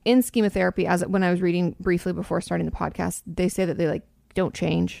 Although in schema therapy, when I was reading briefly before starting the podcast, they say that they like don't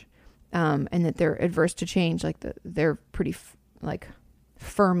change. And that they're adverse to change, like they're pretty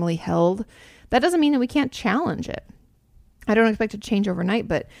firmly held. That doesn't mean that we can't challenge it. I don't expect it to change overnight,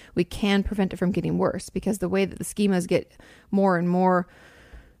 but we can prevent it from getting worse, because the way that the schemas get more and more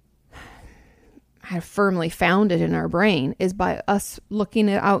firmly founded in our brain is by us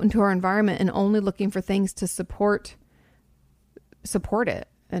looking out into our environment and only looking for things to support it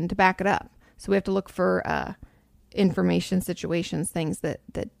and to back it up. So we have to look for information, situations, things that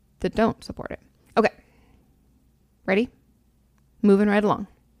don't support it. Okay. Ready? Moving right along.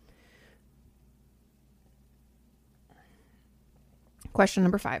 Question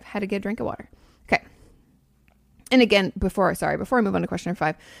number 5, how to get a drink of water. Okay. And again, before I move on to question number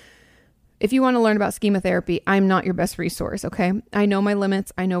 5, if you want to learn about schema therapy, I'm not your best resource. Okay. I know my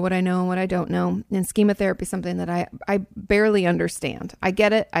limits. I know what I know and what I don't know. And schema therapy is something that I barely understand. I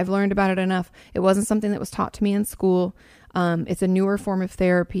get it. I've learned about it enough. It wasn't something that was taught to me in school. It's a newer form of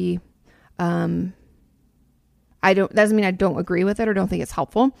therapy. Doesn't mean I don't agree with it or don't think it's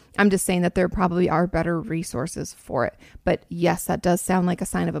helpful. I'm just saying that there probably are better resources for it. But yes, that does sound like a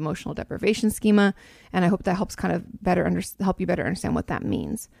sign of emotional deprivation schema. And I hope that helps kind of help you better understand what that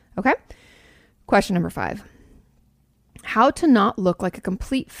means. Okay. Question number 5. How to not look like a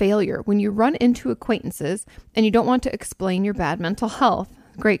complete failure when you run into acquaintances and you don't want to explain your bad mental health.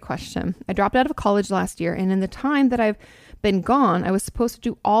 Great question. I dropped out of college last year, and in the time that I've been gone, I was supposed to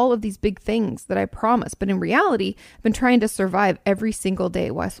do all of these big things that I promised, but in reality, I've been trying to survive every single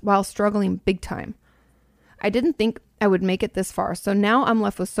day while struggling big time. I didn't think I would make it this far, so now I'm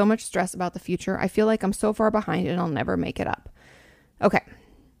left with so much stress about the future. I feel like I'm so far behind and I'll never make it up. Okay.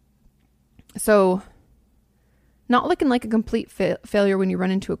 So not looking like a complete failure when you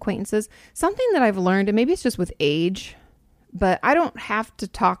run into acquaintances, something that I've learned, and maybe it's just with age, but I don't have to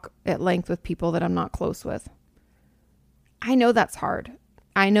talk at length with people that I'm not close with. I know that's hard.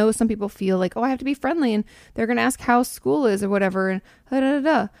 I know some people feel like, I have to be friendly and they're going to ask how school is or whatever.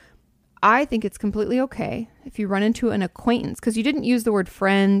 And I think it's completely okay if you run into an acquaintance, because you didn't use the word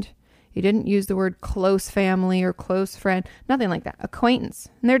friend. You didn't use the word close family or close friend, nothing like that. Acquaintance.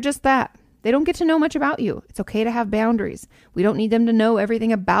 And they're just that. They don't get to know much about you. It's okay to have boundaries. We don't need them to know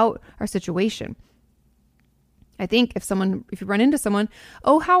everything about our situation. I think if you run into someone,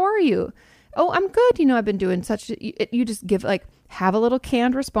 how are you? I'm good. I've been doing you just have a little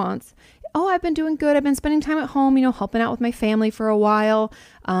canned response. I've been doing good. I've been spending time at home, helping out with my family for a while.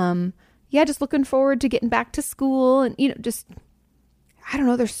 Just looking forward to getting back to school and, I don't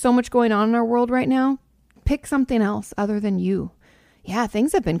know. There's so much going on in our world right now. Pick something else other than you. Yeah,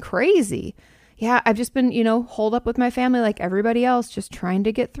 things have been crazy. Yeah, I've just been, holed up with my family like everybody else, just trying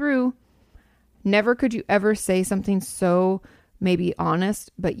to get through. Never could you ever say something so maybe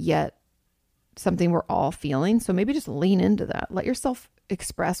honest, but yet something we're all feeling. So maybe just lean into that. Let yourself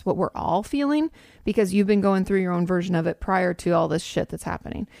express what we're all feeling, because you've been going through your own version of it prior to all this shit that's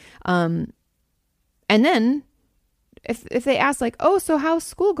happening. And then if they ask so how's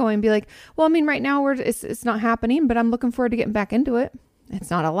school going? Be like, right now it's not happening, but I'm looking forward to getting back into it.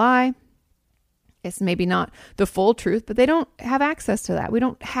 It's not a lie. It's maybe not the full truth, but they don't have access to that. We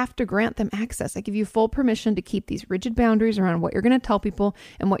don't have to grant them access. I give you full permission to keep these rigid boundaries around what you're going to tell people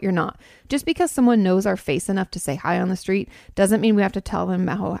and what you're not. Just because someone knows our face enough to say hi on the street doesn't mean we have to tell them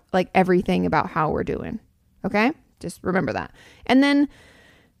everything about how we're doing. Okay? Just remember that. And then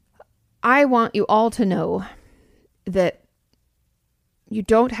I want you all to know that you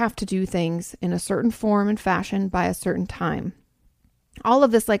don't have to do things in a certain form and fashion by a certain time. All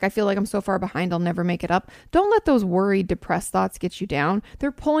of this, I feel like I'm so far behind, I'll never make it up. Don't let those worried, depressed thoughts get you down.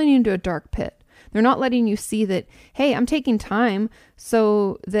 They're pulling you into a dark pit. They're not letting you see that, hey, I'm taking time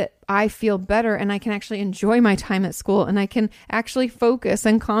so that I feel better and I can actually enjoy my time at school and I can actually focus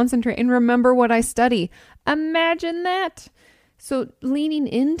and concentrate and remember what I study. Imagine that. So leaning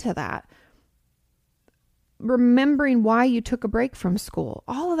into that, remembering why you took a break from school,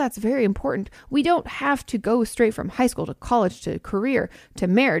 all of that's very important. We don't have to go straight from high school to college to career to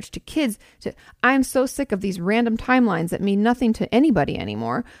marriage to kids to I'm so sick of these random timelines that mean nothing to anybody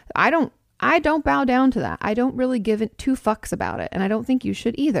anymore. I don't bow down to that. I don't really give it 2 fucks about it, and I don't think you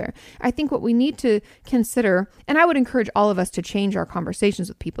should either. I think what we need to consider, and I would encourage all of us to change our conversations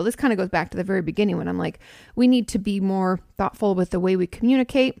with people. This kind of goes back to the very beginning when I'm like, we need to be more thoughtful with the way we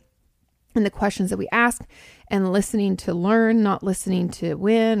communicate and the questions that we ask, and listening to learn, not listening to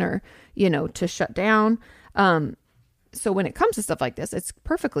win or, to shut down. So when it comes to stuff like this, it's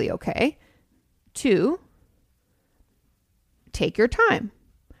perfectly okay to take your time.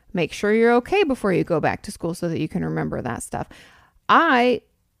 Make sure you're okay before you go back to school so that you can remember that stuff. I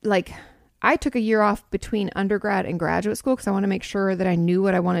took a year off between undergrad and graduate school because I want to make sure that I knew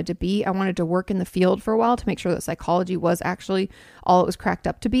what I wanted to be. I wanted to work in the field for a while to make sure that psychology was actually all it was cracked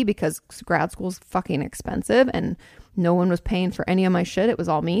up to be, because grad school is fucking expensive and no one was paying for any of my shit. It was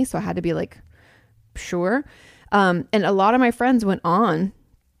all me. So I had to be like, sure. And a lot of my friends went on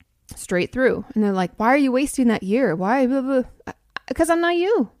straight through and they're like, why are you wasting that year? Why? Blah, blah. Because I'm not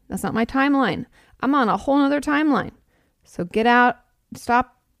you. That's not my timeline. I'm on a whole nother timeline. So get out,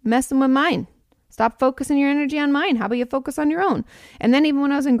 stop messing with mine. Stop focusing your energy on mine. How about you focus on your own? And then even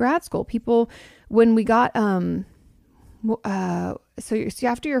when I was in grad school, people, when we got, so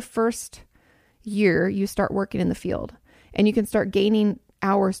after your first year, you start working in the field and you can start gaining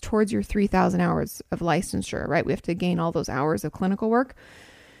hours towards your 3,000 hours of licensure, right? We have to gain all those hours of clinical work.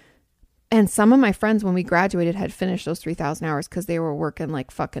 And some of my friends, when we graduated, had finished those 3,000 hours because they were working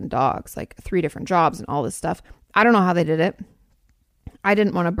like fucking dogs, like 3 different jobs and all this stuff. I don't know how they did it. I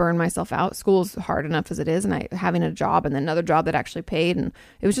didn't want to burn myself out. School's hard enough as it is. And having a job and then another job that actually paid. And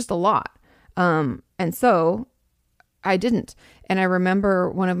it was just a lot. And so I didn't. And I remember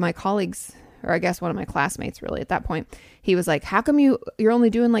one of my colleagues, or I guess one of my classmates really at that point, he was like, how come you're only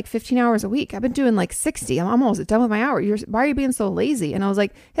doing like 15 hours a week? I've been doing like 60. I'm almost done with my hour. Why are you being so lazy? And I was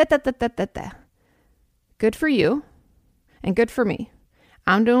like, good for you and good for me.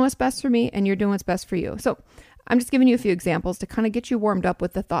 I'm doing what's best for me and you're doing what's best for you. So I'm just giving you a few examples to kind of get you warmed up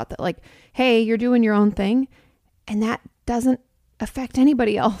with the thought that like, hey, you're doing your own thing and that doesn't affect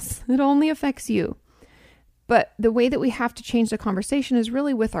anybody else. It only affects you. But the way that we have to change the conversation is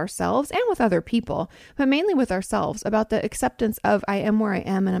really with ourselves and with other people, but mainly with ourselves about the acceptance of I am where I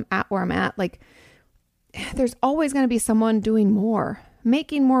am and I'm at where I'm at. Like there's always going to be someone doing more,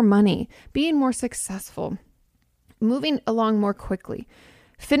 making more money, being more successful, moving along more quickly,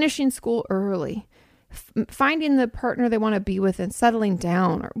 finishing school early, finding the partner they want to be with and settling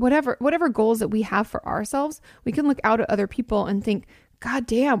down, or whatever goals that we have for ourselves. We can look out at other people and think, God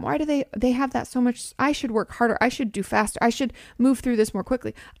damn, why do they have that so much? I should work harder. I should do faster. I should move through this more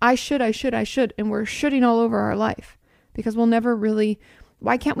quickly. I should. And we're shooting all over our life because we'll never really,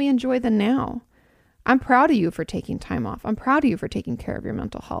 why can't we enjoy the now? I'm proud of you for taking time off. I'm proud of you for taking care of your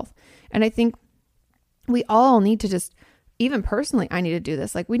mental health. And I think we all need to just, even personally, I need to do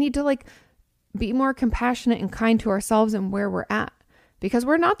this. Like we need to like be more compassionate and kind to ourselves and where we're at, because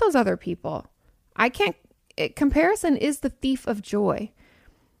we're not those other people. Comparison is the thief of joy.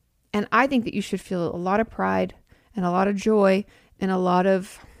 And I think that you should feel a lot of pride and a lot of joy and a lot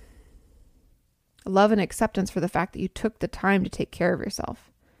of love and acceptance for the fact that you took the time to take care of yourself.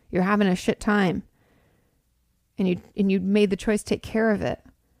 You're having a shit time and you made the choice to take care of it.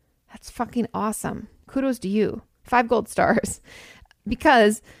 That's fucking awesome. Kudos to you. 5 gold stars.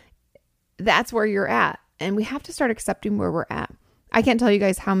 Because that's where you're at. And we have to start accepting where we're at. I can't tell you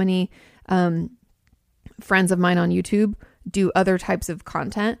guys how many friends of mine on YouTube do other types of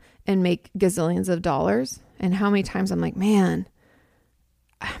content and make gazillions of dollars. And how many times I'm like, man,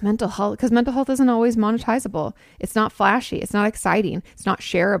 mental health, because mental health isn't always monetizable. It's not flashy. It's not exciting. It's not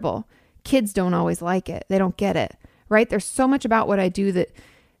shareable. Kids don't always like it. They don't get it, right? There's so much about what I do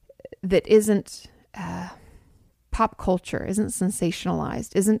that isn't pop culture, isn't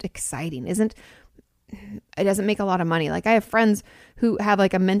sensationalized, isn't exciting, it doesn't make a lot of money. Like I have friends who have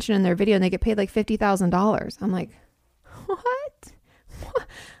like a mention in their video and they get paid like $50,000. I'm like, what?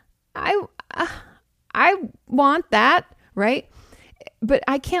 I want that, right? But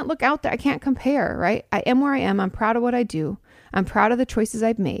I can't look out there. I can't compare, right? I am where I am. I'm proud of what I do. I'm proud of the choices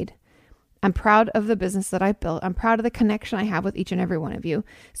I've made. I'm proud of the business that I built. I'm proud of the connection I have with each and every one of you.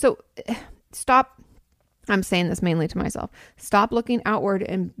 So stop. I'm saying this mainly to myself. Stop looking outward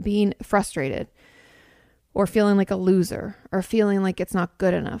and being frustrated or feeling like a loser or feeling like it's not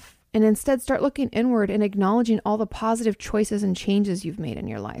good enough. And instead start looking inward and acknowledging all the positive choices and changes you've made in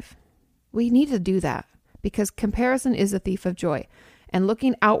your life. We need to do that because comparison is a thief of joy. And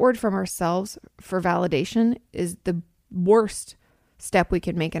looking outward from ourselves for validation is the worst step we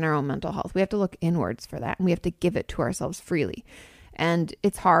can make in our own mental health. We have to look inwards for that, and we have to give it to ourselves freely. And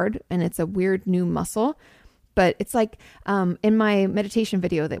it's hard, and it's a weird new muscle, but it's like in my meditation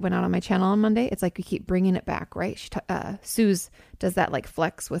video that went out on my channel on Monday, it's like we keep bringing it back, right? Suze does that like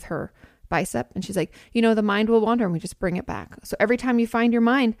flex with her bicep, and she's like, the mind will wander, and we just bring it back. So every time you find your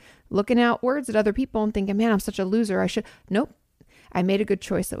mind looking outwards at other people and thinking, man, I'm such a loser, nope, I made a good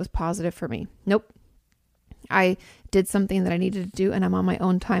choice that was positive for me. Nope. I did something that I needed to do and I'm on my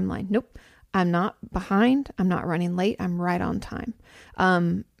own timeline. Nope. I'm not behind. I'm not running late. I'm right on time.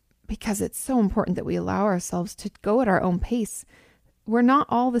 Because it's so important that we allow ourselves to go at our own pace. We're not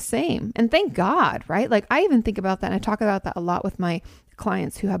all the same. And thank God, right? Like I even think about that, and I talk about that a lot with my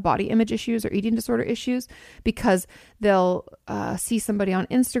clients who have body image issues or eating disorder issues, because they'll see somebody on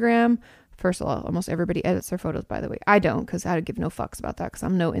Instagram. First of all, almost everybody edits their photos, by the way. I don't, because I give no fucks about that, because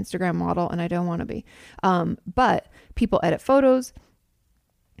I'm no Instagram model and I don't want to be. But people edit photos.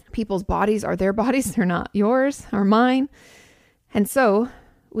 People's bodies are their bodies. They're not yours or mine. And so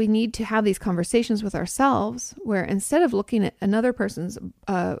we need to have these conversations with ourselves where instead of looking at another person's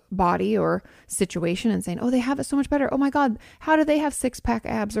body or situation and saying, oh, they have it so much better. Oh my God, how do they have 6-pack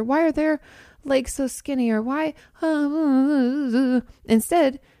abs? Or why are their legs so skinny? Or why?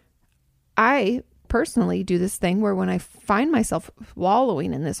 Instead, I personally do this thing where when I find myself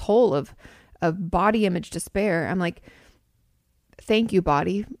wallowing in this hole of body image despair, I'm like, thank you,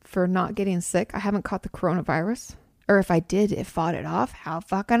 body, for not getting sick. I haven't caught the coronavirus. Or if I did, it fought it off. How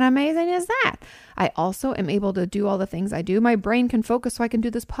fucking amazing is that? I also am able to do all the things I do. My brain can focus so I can do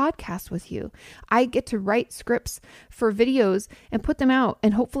this podcast with you. I get to write scripts for videos and put them out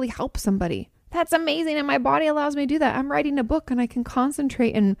and hopefully help somebody. That's amazing. And my body allows me to do that. I'm writing a book and I can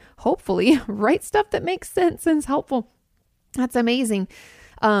concentrate and hopefully write stuff that makes sense and is helpful. That's amazing.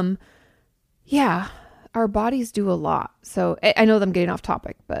 Yeah, our bodies do a lot. So I know that I'm getting off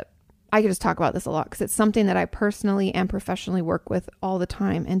topic, but I could just talk about this a lot because it's something that I personally and professionally work with all the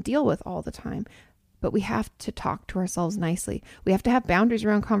time and deal with all the time. But we have to talk to ourselves nicely. We have to have boundaries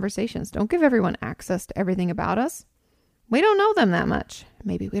around conversations. Don't give everyone access to everything about us. We don't know them that much.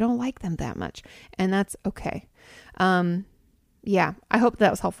 Maybe we don't like them that much. And that's okay. Yeah, I hope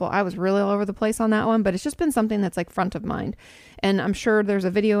that was helpful. I was really all over the place on that one, but it's just been something that's like front of mind. And I'm sure there's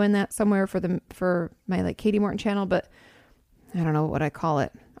a video in that somewhere for my like Katie Morton channel, but I don't know what I call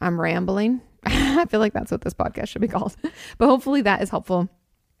it. I'm rambling. I feel like that's what this podcast should be called. But hopefully that is helpful.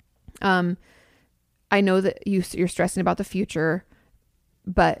 I know that you're stressing about the future,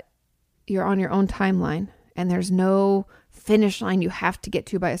 but you're on your own timeline and there's no finish line you have to get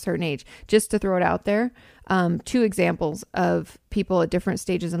to by a certain age. Just to throw it out there, 2 examples of people at different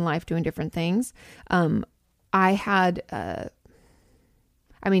stages in life doing different things. I had,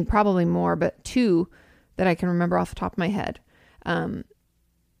 probably more, but 2 that I can remember off the top of my head.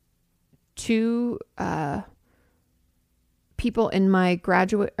 2 people in my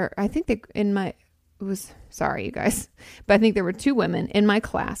graduate, or I think sorry, you guys, but I think there were 2 women in my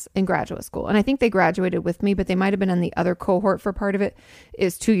class in graduate school. And I think they graduated with me, but they might've been in the other cohort for part of it.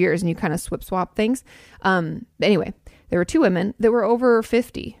 Is 2 years and you kind of swap things. But anyway, there were 2 women that were over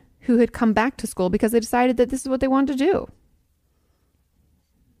 50 who had come back to school because they decided that this is what they wanted to do.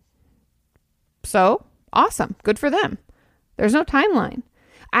 So awesome. Good for them. There's no timeline.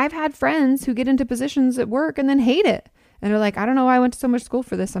 I've had friends who get into positions at work and then hate it. And they're like, I don't know why I went to so much school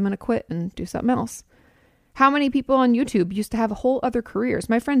for this. I'm going to quit and do something else. How many people on YouTube used to have whole other careers?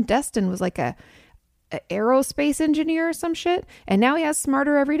 My friend Destin was like a aerospace engineer or some shit. And now he has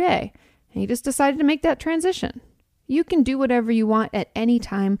Smarter every day. And he just decided to make that transition. You can do whatever you want at any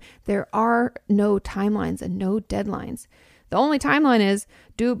time. There are no timelines and no deadlines. The only timeline is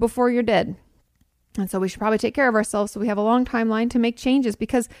do it before you're dead. And so we should probably take care of ourselves so we have a long timeline to make changes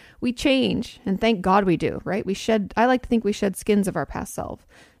because we change. And thank God we do, right? I like to think we shed skins of our past selves.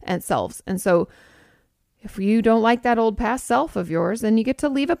 And so if you don't like that old past self of yours, then you get to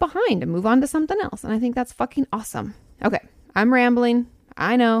leave it behind and move on to something else. And I think that's fucking awesome. Okay, I'm rambling.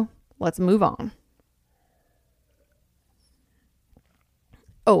 I know. Let's move on.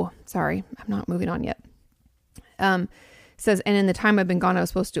 Oh, sorry. I'm not moving on yet. Says, and in the time I've been gone, I was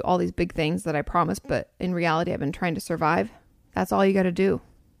supposed to do all these big things that I promised, but in reality, I've been trying to survive. That's all you got to do.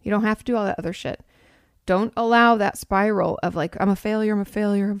 You don't have to do all that other shit. Don't allow that spiral of like, I'm a failure,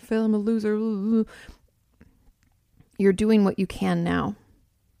 I'm a loser. You're doing what you can now.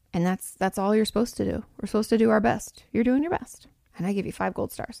 And that's all you're supposed to do. We're supposed to do our best. You're doing your best. And I give you 5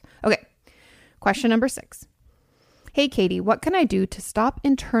 gold stars. Okay. Question number 6. Hey, Katie, what can I do to stop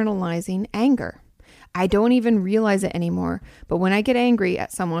internalizing anger? I don't even realize it anymore. But when I get angry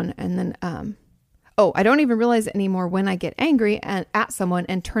at someone and then, I don't even realize it anymore when I get angry at someone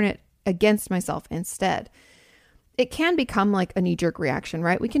and turn it against myself instead. It can become like a knee-jerk reaction,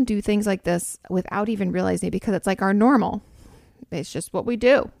 right? We can do things like this without even realizing it because it's like our normal. It's just what we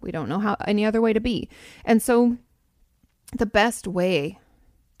do. We don't know how any other way to be. And so the best way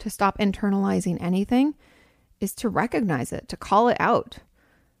to stop internalizing anything is to recognize it, to call it out.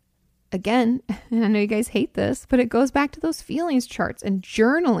 Again, and I know you guys hate this, but it goes back to those feelings charts and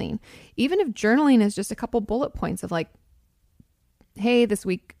journaling. Even if journaling is just a couple bullet points of like, hey, this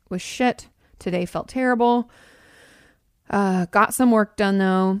week was shit. Today felt terrible. Got some work done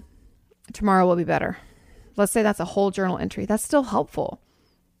though. Tomorrow will be better. Let's say that's a whole journal entry. That's still helpful.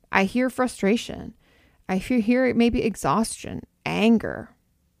 I hear frustration. I hear maybe exhaustion, anger.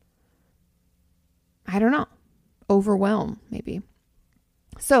 I don't know. Overwhelm, maybe.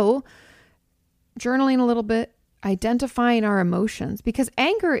 So journaling a little bit, identifying our emotions, because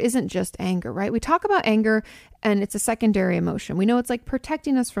anger isn't just anger, right? We talk about anger and it's a secondary emotion. We know it's like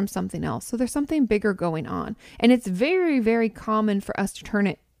protecting us from something else. So there's something bigger going on. And it's very, very common for us to turn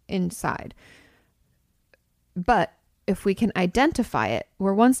it inside. But if we can identify it,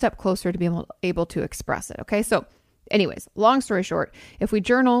 we're one step closer to being able to express it. Okay. So anyways, long story short, if we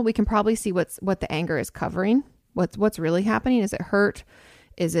journal, we can probably see what the anger is covering. What's really happening. Is it hurt?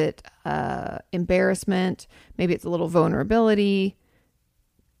 Is it embarrassment? Maybe it's a little vulnerability.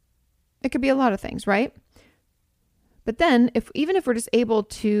 It could be a lot of things, right? But then even if we're just able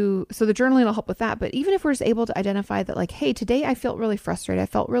to, so the journaling will help with that. But even if we're just able to identify that like, hey, today I felt really frustrated. I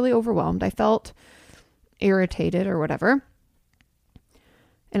felt really overwhelmed. I felt irritated or whatever.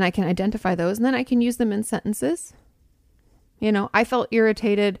 And I can identify those and then I can use them in sentences. You know, I felt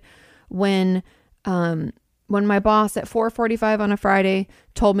irritated when my boss at 4:45 on a Friday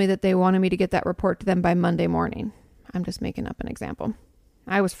told me that they wanted me to get that report to them by Monday morning. I'm just making up an example.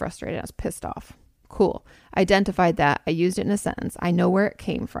 I was frustrated. I was pissed off. Cool. Identified that. I used it in a sentence. I know where it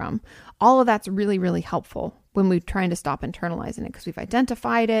came from. All of that's really, really helpful when we're trying to stop internalizing it because we've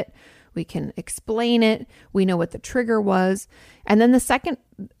identified it. We can explain it. We know what the trigger was. And then the second,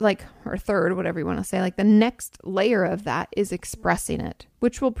 or third, whatever you want to say, the next layer of that is expressing it,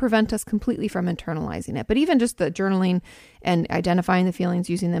 which will prevent us completely from internalizing it. But even just the journaling and identifying the feelings,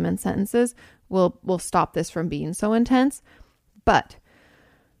 using them in sentences will stop this from being so intense. But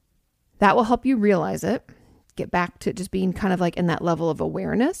that will help you realize it, get back to just being kind of in that level of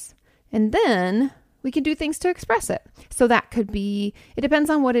awareness. And then we can do things to express it. So that could be, it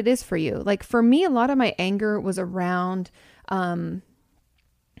depends on what it is for you. For me, a lot of my anger was around, I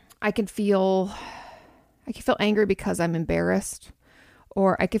could feel angry because I'm embarrassed,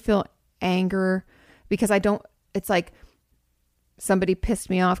 or I could feel anger because it's like somebody pissed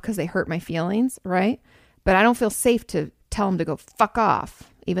me off because they hurt my feelings, right? But I don't feel safe to tell them to go fuck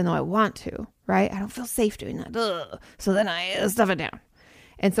off, even though I want to, right? I don't feel safe doing that. Ugh. So then I stuff it down.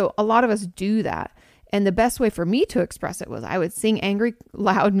 And so a lot of us do that. And the best way for me to express it was I would sing angry,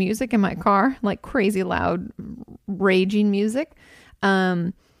 loud music in my car, crazy loud, raging music.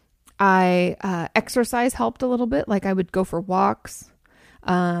 Exercise helped a little bit. I would go for walks,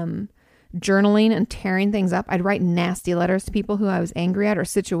 journaling and tearing things up. I'd write nasty letters to people who I was angry at or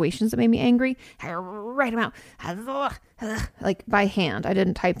situations that made me angry. I write them out by hand. I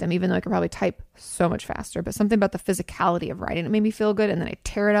didn't type them, even though I could probably type so much faster. But something about the physicality of writing, it made me feel good. And then I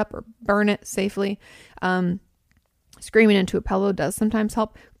tear it up or burn it safely. Screaming into a pillow does sometimes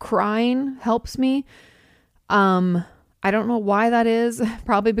help. Crying helps me. I don't know why that is.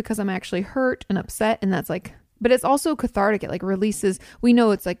 Probably because I'm actually hurt and upset. And that's but it's also cathartic. It releases, we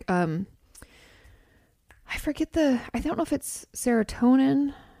know it's I don't know if it's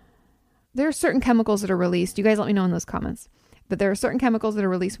serotonin. There are certain chemicals that are released. You guys let me know in those comments. But there are certain chemicals that are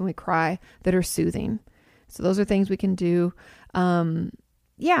released when we cry that are soothing. So those are things we can do. Find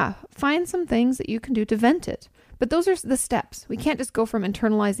some things that you can do to vent it. But those are the steps. We can't just go from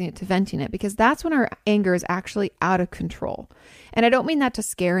internalizing it to venting it, because that's when our anger is actually out of control. And I don't mean that to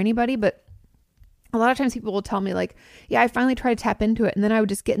scare anybody, but a lot of times people will tell me I finally tried to tap into it. And then I would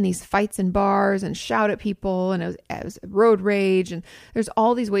just get in these fights in bars and shout at people. And it was road rage. And there's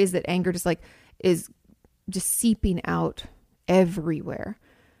all these ways that anger just is just seeping out everywhere.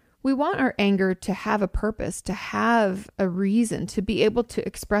 We want our anger to have a purpose, to have a reason, to be able to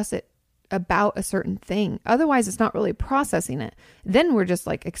express it about a certain thing. Otherwise, it's not really processing it. Then we're just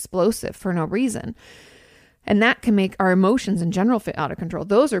explosive for no reason. And that can make our emotions in general fit out of control.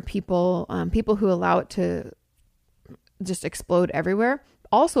 Those are people who allow it to just explode everywhere.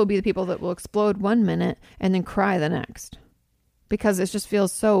 Also be the people that will explode 1 minute and then cry the next. Because it just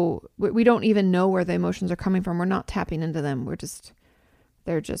feels so, we don't even know where the emotions are coming from. We're not tapping into them. We're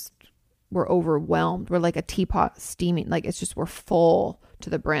overwhelmed. We're like a teapot steaming. Like we're full to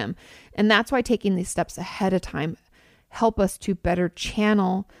the brim. And that's why taking these steps ahead of time help us to better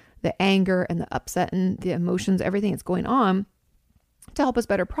channel the anger and the upset and the emotions, everything that's going on, to help us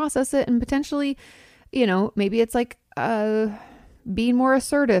better process it. And potentially, maybe it's like being more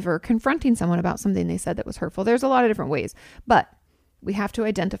assertive or confronting someone about something they said that was hurtful. There's a lot of different ways, but we have to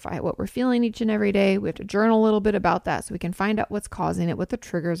identify what we're feeling each and every day. We have to journal a little bit about that so we can find out what's causing it, what the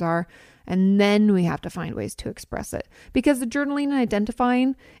triggers are, and then we have to find ways to express it. Because the journaling and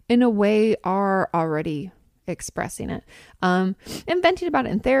identifying, in a way, are already expressing it. And venting about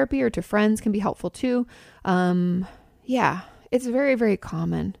it in therapy or to friends can be helpful too. It's very, very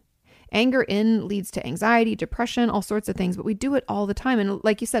common. Anger leads to anxiety, depression, all sorts of things, but we do it all the time. And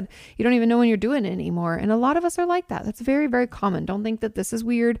like you said, you don't even know when you're doing it anymore. And a lot of us are like that. That's very, very common. Don't think that this is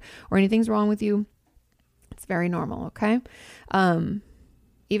weird or anything's wrong with you. It's very normal. Okay.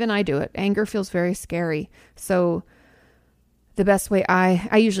 Even I do it. Anger feels very scary. So the best way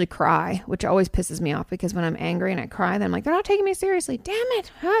I usually cry, which always pisses me off, because when I'm angry and I cry, then I'm like, they're not taking me seriously. Damn it.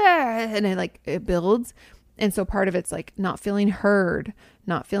 And it builds. And so part of it's like not feeling heard,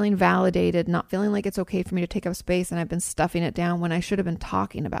 not feeling validated, not feeling like it's okay for me to take up space. And I've been stuffing it down when I should have been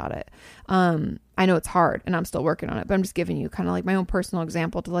talking about it. I know it's hard and I'm still working on it, but I'm just giving you kind of like my own personal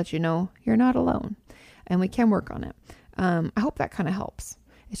example to let you know you're not alone and we can work on it. I hope that kind of helps.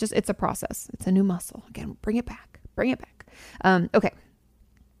 It's a process. It's a new muscle. Again, bring it back. Okay.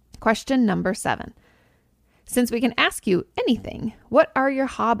 Question number 7. Since we can ask you anything, what are your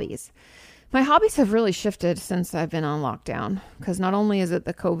hobbies? My hobbies have really shifted since I've been on lockdown, because not only is it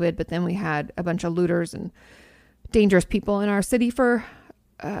the COVID, but then we had a bunch of looters and dangerous people in our city for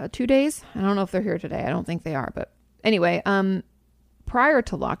 2 days. I don't know if they're here today. I don't think they are. But anyway, prior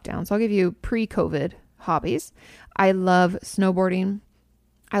to lockdown, so I'll give you pre-COVID hobbies. I love snowboarding.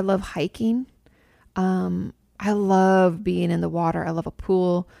 I love hiking. I love being in the water. I love a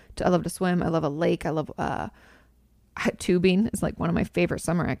pool. I love to swim. I love a lake. I love tubing is like one of my favorite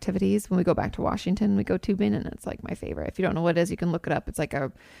summer activities. When we go back to Washington, we go tubing, and it's like my favorite. If you don't know what it is, you can look it up. It's like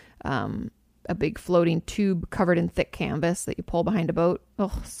a big floating tube covered in thick canvas that you pull behind a boat.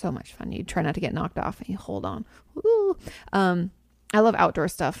 Oh, so much fun. You try not to get knocked off and you hold on. Woo. I love outdoor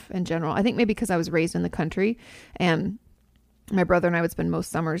stuff in general. I think maybe because I was raised in the country, and my brother and I would spend most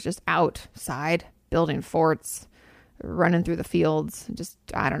summers just outside building forts, running through the fields. Just,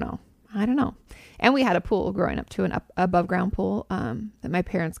 I don't know. And we had a pool growing up too, an above ground pool that my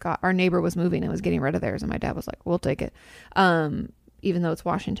parents got. Our neighbor was moving and was getting rid of theirs, and my dad was like, we'll take it. Even though it's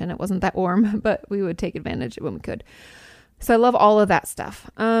Washington, it wasn't that warm, but we would take advantage when we could. So I love all of that stuff.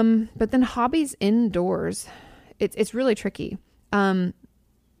 But then hobbies indoors, it's really tricky.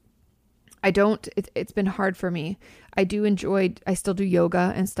 It's been hard for me. I still do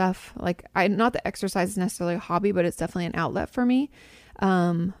yoga and stuff. Like not that exercise is necessarily a hobby, but it's definitely an outlet for me.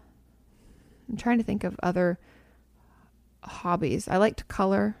 I'm trying to think of other hobbies. I like to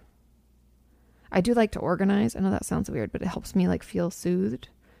color. I do like to organize. I know that sounds weird, but it helps me like feel soothed.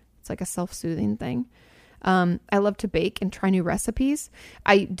 It's like a self-soothing thing. I love to bake and try new recipes.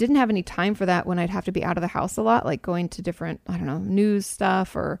 I didn't have any time for that when I'd have to be out of the house a lot, like going to different, news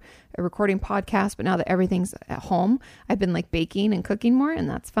stuff or recording podcasts. But now that everything's at home, I've been like baking and cooking more, and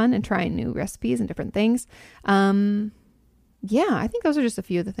that's fun, and trying new recipes and different things. I think those are just a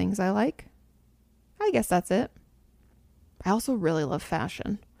few of the things I like. I guess that's it. I also really love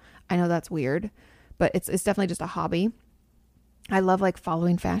fashion. I know that's weird, but it's definitely just a hobby. I love like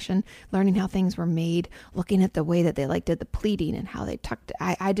following fashion, learning how things were made, looking at the way that they like did the pleating and how they tucked it.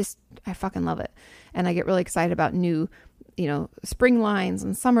 I fucking love it. And I get really excited about new, spring lines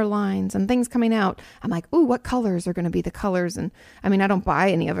and summer lines and things coming out. I'm like, ooh, what colors are going to be the colors? And I mean, I don't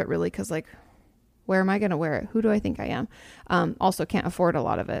buy any of it really, because like, where am I going to wear it? Who do I think I am? Also can't afford a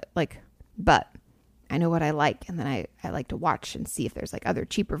lot of it. But I know what I like. And then I like to watch and see if there's like other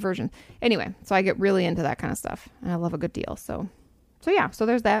cheaper versions. Anyway, so I get really into that kind of stuff, and I love a good deal. So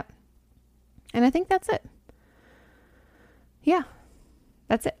there's that. And I think that's it. Yeah,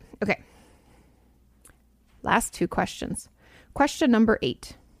 that's it. Okay. Last 2 questions. Question number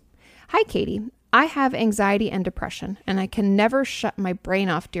 8. Hi, Katie. I have anxiety and depression, and I can never shut my brain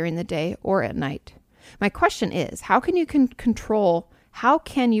off during the day or at night. My question is, how can you control, I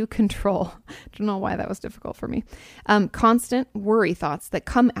don't know why that was difficult for me, constant worry thoughts that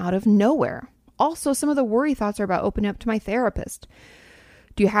come out of nowhere Also, some of the worry thoughts are about opening up to my therapist.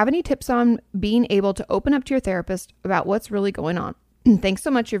 Do you have any tips on being able to open up to your therapist about what's really going on? Thanks so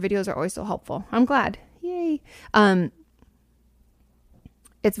much. Your videos are always so helpful. I'm glad. Yay.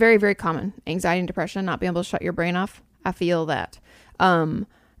 It's very, very common. Anxiety and depression, not being able to shut your brain off. I feel that.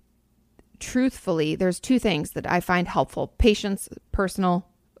 Truthfully, there's two things that I find helpful. Patience, personal,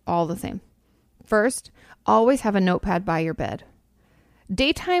 all the same. First, always have a notepad by your bed.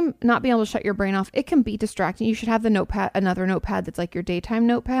 Daytime, not being able to shut your brain off, it can be distracting. You should have the notepad, another notepad that's like your daytime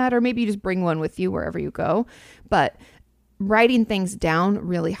notepad, or maybe you just bring one with you wherever you go. But writing things down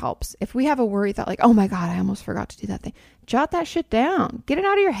really helps. If we have a worry thought like, oh my God, I almost forgot to do that thing, jot that shit down. Get it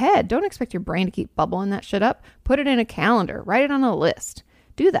out of your head. Don't expect your brain to keep bubbling that shit up. Put it in a calendar. Write it on a list.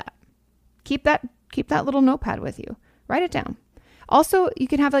 Do that. Keep that little notepad with you. Write it down. Also, you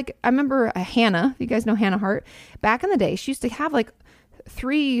can have like, I remember Hannah, you guys know Hannah Hart, back in the day, she used to have like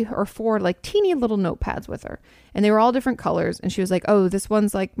 3 or 4 like teeny little notepads with her, and they were all different colors. And she was like, oh, this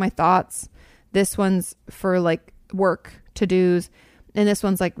one's like my thoughts. This one's for like work to-dos. And this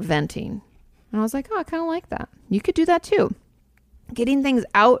one's like venting. And I was like, oh, I kind of like that. You could do that too. Getting things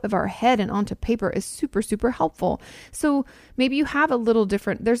out of our head and onto paper is super, super helpful. So maybe you have a little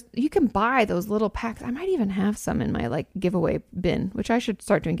different, you can buy those little packs. I might even have some in my like giveaway bin, which I should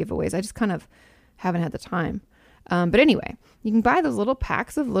start doing giveaways. I just kind of haven't had the time. But anyway, you can buy those little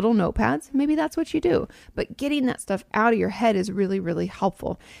packs of little notepads. Maybe that's what you do. But getting that stuff out of your head is really, really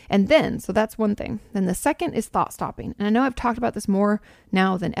helpful. And then, so that's one thing. Then the second is thought stopping. And I know I've talked about this more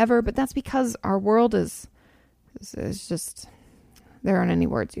now than ever, but that's because our world is just, there aren't any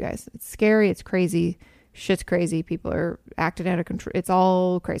words, you guys. It's scary. It's crazy. Shit's crazy. People are acting out of control. It's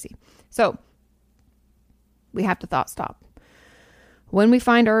all crazy. So we have to thought stop. When we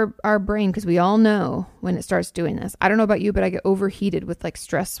find our brain, because we all know when it starts doing this. I don't know about you, but I get overheated with like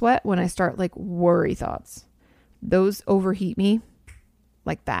stress sweat when I start like worry thoughts. Those overheat me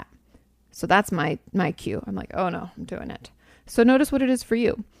like that. So that's my cue. I'm like, oh no, I'm doing it. So notice what it is for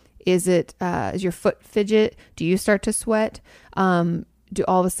you. Is your foot fidget? Do you start to sweat? Do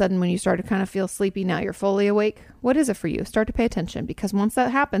all of a sudden when you start to kind of feel sleepy, now you're fully awake? What is it for you? Start to pay attention, because once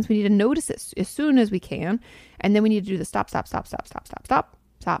that happens, we need to notice it as soon as we can. And then we need to do the stop. As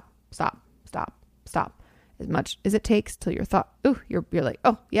much as it takes till your thought, you're like,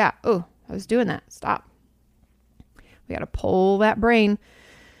 oh yeah, I was doing that. Stop. We got to pull that brain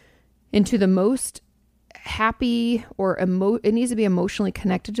into the most happy, or it needs to be emotionally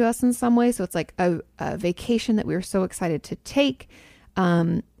connected to us in some way. So it's like a vacation that we were so excited to take.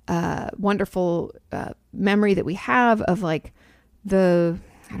 Wonderful memory that we have of like a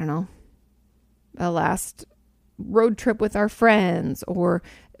last road trip with our friends, or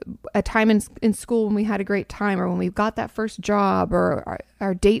a time in school when we had a great time, or when we got that first job, or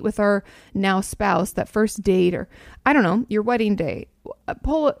our date with our now spouse, that first date, or I don't know, your wedding day.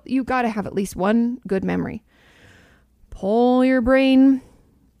 You got to have at least one good memory. Pull your brain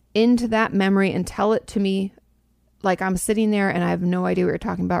into that memory and tell it to me like I'm sitting there and I have no idea what you're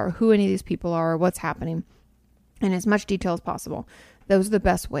talking about, or who any of these people are, or what's happening, in as much detail as possible. Those are the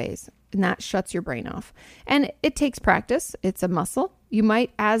best ways. And that shuts your brain off. And it takes practice. It's a muscle.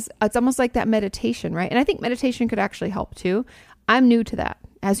 It's almost like that meditation, right? And I think meditation could actually help too. I'm new to that,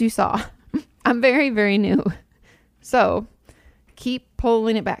 as you saw. I'm very, very new. So keep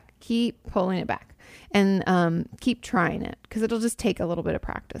pulling it back. And keep trying it, because it'll just take a little bit of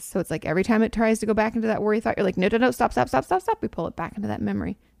practice. So it's like every time it tries to go back into that worry thought, you're like, no, stop. We pull it back into that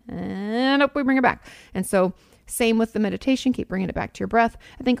memory. And we bring it back. And so same with the meditation, keep bringing it back to your breath.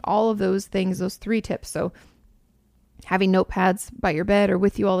 I think all of those things, those 3 tips. So having notepads by your bed or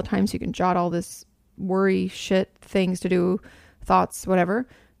with you all the time, so you can jot all this worry shit, things to do, thoughts, whatever,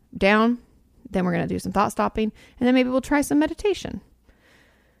 down. Then we're going to do some thought stopping, and then maybe we'll try some meditation.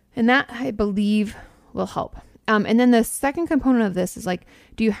 And that, I believe, will help. And then the second component of this is like,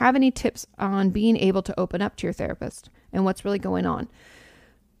 do you have any tips on being able to open up to your therapist and what's really going on?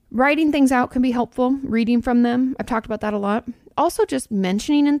 Writing things out can be helpful. Reading from them. I've talked about that a lot. Also, just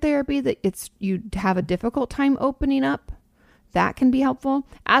mentioning in therapy that you have a difficult time opening up. That can be helpful.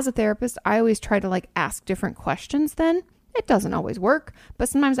 As a therapist, I always try to like ask different questions then. It doesn't always work, but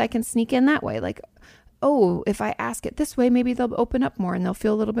sometimes I can sneak in that way. Like, oh, if I ask it this way, maybe they'll open up more and they'll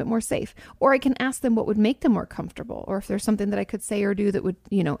feel a little bit more safe. Or I can ask them what would make them more comfortable, or if there's something that I could say or do that would,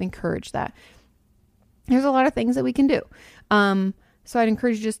 encourage that. There's a lot of things that we can do. So I'd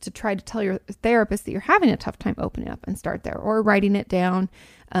encourage you just to try to tell your therapist that you're having a tough time opening up, and start there, or writing it down.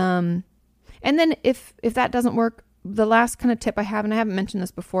 And then if that doesn't work, the last kind of tip I have, and I haven't mentioned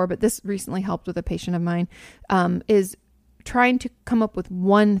this before, but this recently helped with a patient of mine, is trying to come up with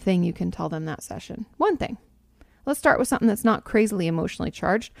one thing you can tell them that session. One thing. Let's start with something that's not crazily emotionally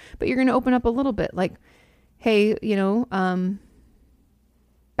charged, but you're going to open up a little bit. Like, hey,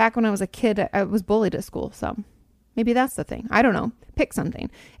 back when I was a kid, I was bullied at school. So maybe that's the thing. I don't know. Pick something.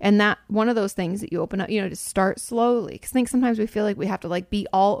 And that one of those things that you open up, just start slowly. Because I think sometimes we feel like we have to be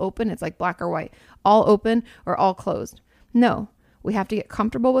all open. It's like black or white, all open or all closed. No, we have to get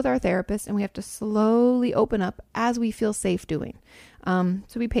comfortable with our therapist and we have to slowly open up as we feel safe doing.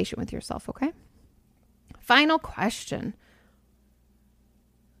 So be patient with yourself. Okay. Final question.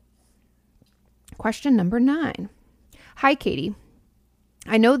 Question number 9. Hi, Katie.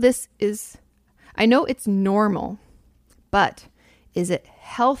 I know it's normal, but is it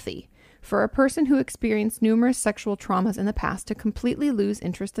healthy for a person who experienced numerous sexual traumas in the past to completely lose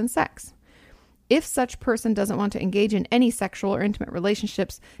interest in sex? If such person doesn't want to engage in any sexual or intimate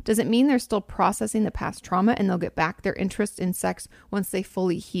relationships, does it mean they're still processing the past trauma and they'll get back their interest in sex once they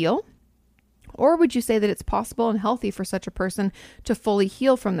fully heal? Or would you say that it's possible and healthy for such a person to fully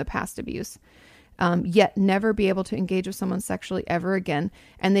heal from the past abuse, yet never be able to engage with someone sexually ever again,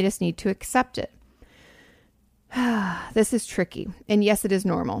 and they just need to accept it? This is tricky. And yes, it is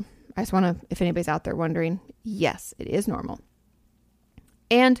normal. I just want to, if anybody's out there wondering, yes, it is normal.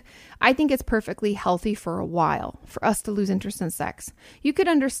 And I think it's perfectly healthy for a while for us to lose interest in sex. You could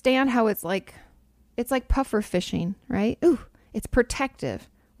understand how it's like puffer fishing, right? Ooh, it's protective.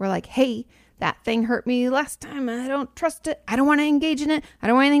 We're like, hey, that thing hurt me last time. I don't trust it. I don't want to engage in it. I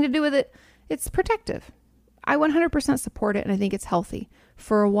don't want anything to do with it. It's protective. I 100% support it. And I think it's healthy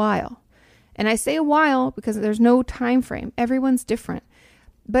for a while. And I say a while because there's no time frame. Everyone's different.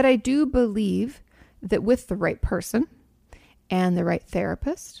 But I do believe that with the right person and the right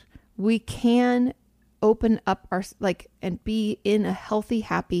therapist, we can open up and be in a healthy,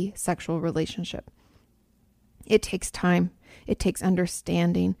 happy sexual relationship. It takes time. It takes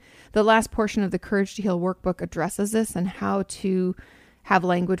understanding. The last portion of the Courage to Heal workbook addresses this and how to have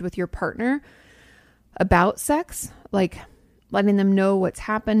language with your partner about sex, like letting them know what's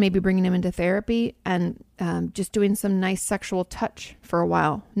happened, maybe bringing them into therapy, and just doing some nice sexual touch for a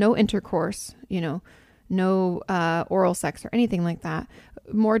while. No intercourse, no oral sex or anything like that.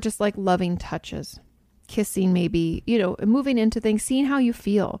 More just like loving touches, kissing maybe, moving into things, seeing how you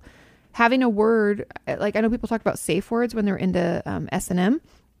feel. Having a word, like I know people talk about safe words when they're into S&M,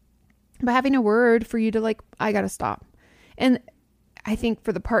 but having a word for you to I got to stop. And I think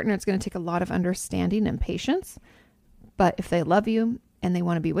for the partner, it's going to take a lot of understanding and patience. But if they love you and they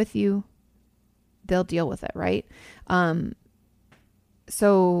want to be with you, they'll deal with it, right? Okay.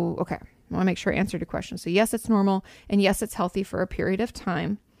 I want to make sure I answered your question. So yes, it's normal. And yes, it's healthy for a period of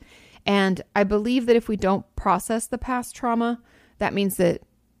time. And I believe that if we don't process the past trauma, that means that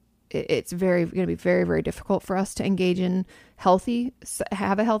it's going to be very, very difficult for us to engage in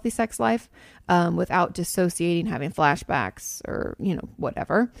have a healthy sex life without dissociating, having flashbacks or,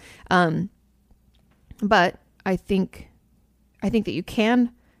 whatever. But I think that you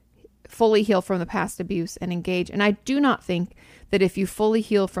can fully heal from the past abuse and engage. And I do not think that if you fully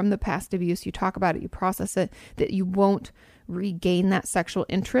heal from the past abuse, you talk about it, you process it, that you won't regain that sexual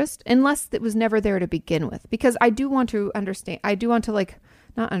interest unless it was never there to begin with. Because I do want to understand,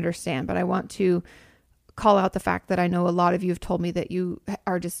 not understand, but I want to call out the fact that I know a lot of you have told me that you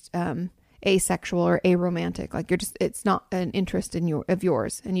are just asexual or aromantic. It's not an interest of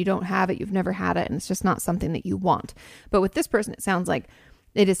yours, and you don't have it. You've never had it. And it's just not something that you want. But with this person, it sounds like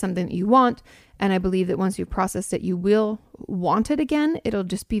it is something that you want. And I believe that once you've processed it, you will want it again. It'll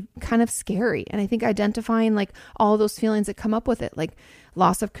just be kind of scary. And I think identifying all those feelings that come up with it, like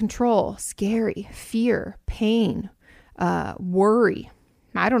loss of control, scary, fear, pain, worry,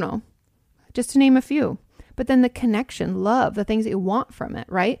 I don't know, just to name a few. But then the connection, love, the things that you want from it,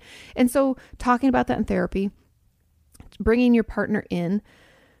 right? And so talking about that in therapy, bringing your partner in,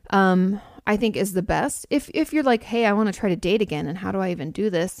 I think is the best. If you're like, hey, I want to try to date again, and how do I even do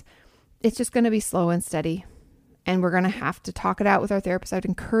this? It's just going to be slow and steady. And we're going to have to talk it out with our therapist. I'd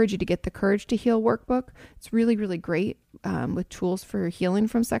encourage you to get the Courage to Heal workbook. It's really, really great with tools for healing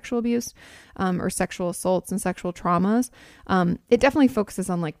from sexual abuse or sexual assaults and sexual traumas. It definitely focuses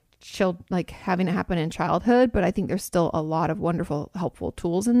on having it happen in childhood, but I think there's still a lot of wonderful, helpful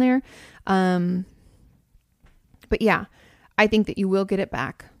tools in there. But yeah, I think that you will get it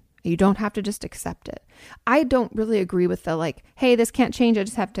back. You don't have to just accept it. I don't really agree with the hey, this can't change. I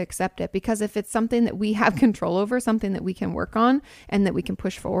just have to accept it. Because if it's something that we have control over, something that we can work on and that we can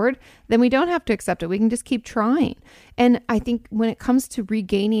push forward, then we don't have to accept it. We can just keep trying. And I think when it comes to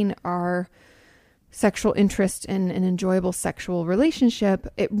regaining our sexual interest in an enjoyable sexual relationship,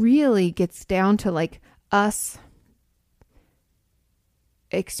 it really gets down to us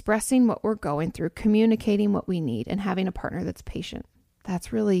expressing what we're going through, communicating what we need, and having a partner that's patient.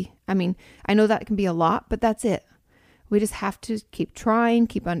 That's really, I mean, I know that can be a lot, but that's it. We just have to keep trying,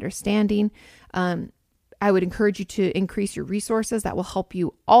 keep understanding. I would encourage you to increase your resources. That will help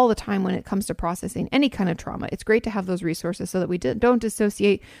you all the time when it comes to processing any kind of trauma. It's great to have those resources so that we don't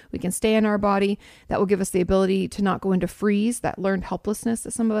dissociate. We can stay in our body. That will give us the ability to not go into freeze, that learned helplessness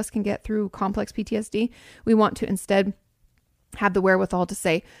that some of us can get through complex PTSD. We want to instead have the wherewithal to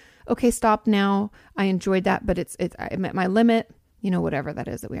say, okay, stop now. I enjoyed that, but I'm at my limit, whatever that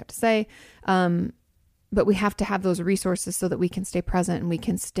is that we have to say. But we have to have those resources so that we can stay present and we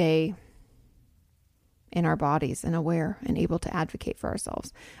can stay in our bodies and aware and able to advocate for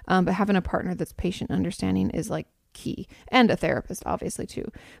ourselves. But having a partner that's patient and understanding is like key, and a therapist obviously too.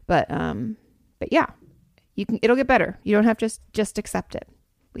 But yeah, it'll get better. You don't have to just accept it.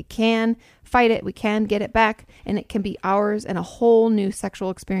 We can fight it. We can get it back, and it can be ours and a whole new sexual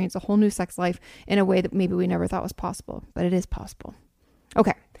experience, a whole new sex life in a way that maybe we never thought was possible, but it is possible.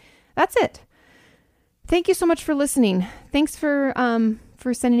 Okay. That's it. Thank you so much for listening. Thanks for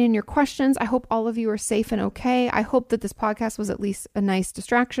sending in your questions. I hope all of you are safe and okay. I hope that this podcast was at least a nice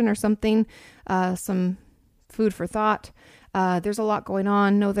distraction or something, some food for thought. There's a lot going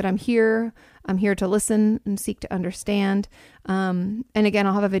on. Know that I'm here. I'm here to listen and seek to understand. And again,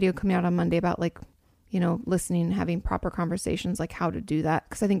 I'll have a video coming out on Monday about listening and having proper conversations, like how to do that.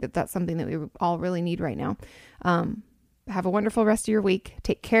 Because I think that that's something that we all really need right now. Have a wonderful rest of your week.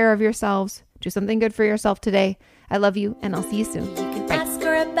 Take care of yourselves. Do something good for yourself today. I love you, and I'll see you soon. You can ask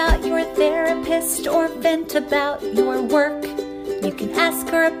her about your therapist or vent about your work. You can ask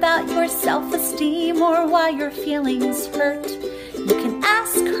her about your self-esteem or why your feelings hurt. You can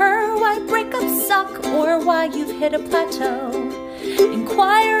ask her why breakups suck or why you've hit a plateau.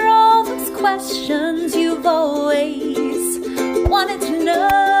 Inquire all those questions you've always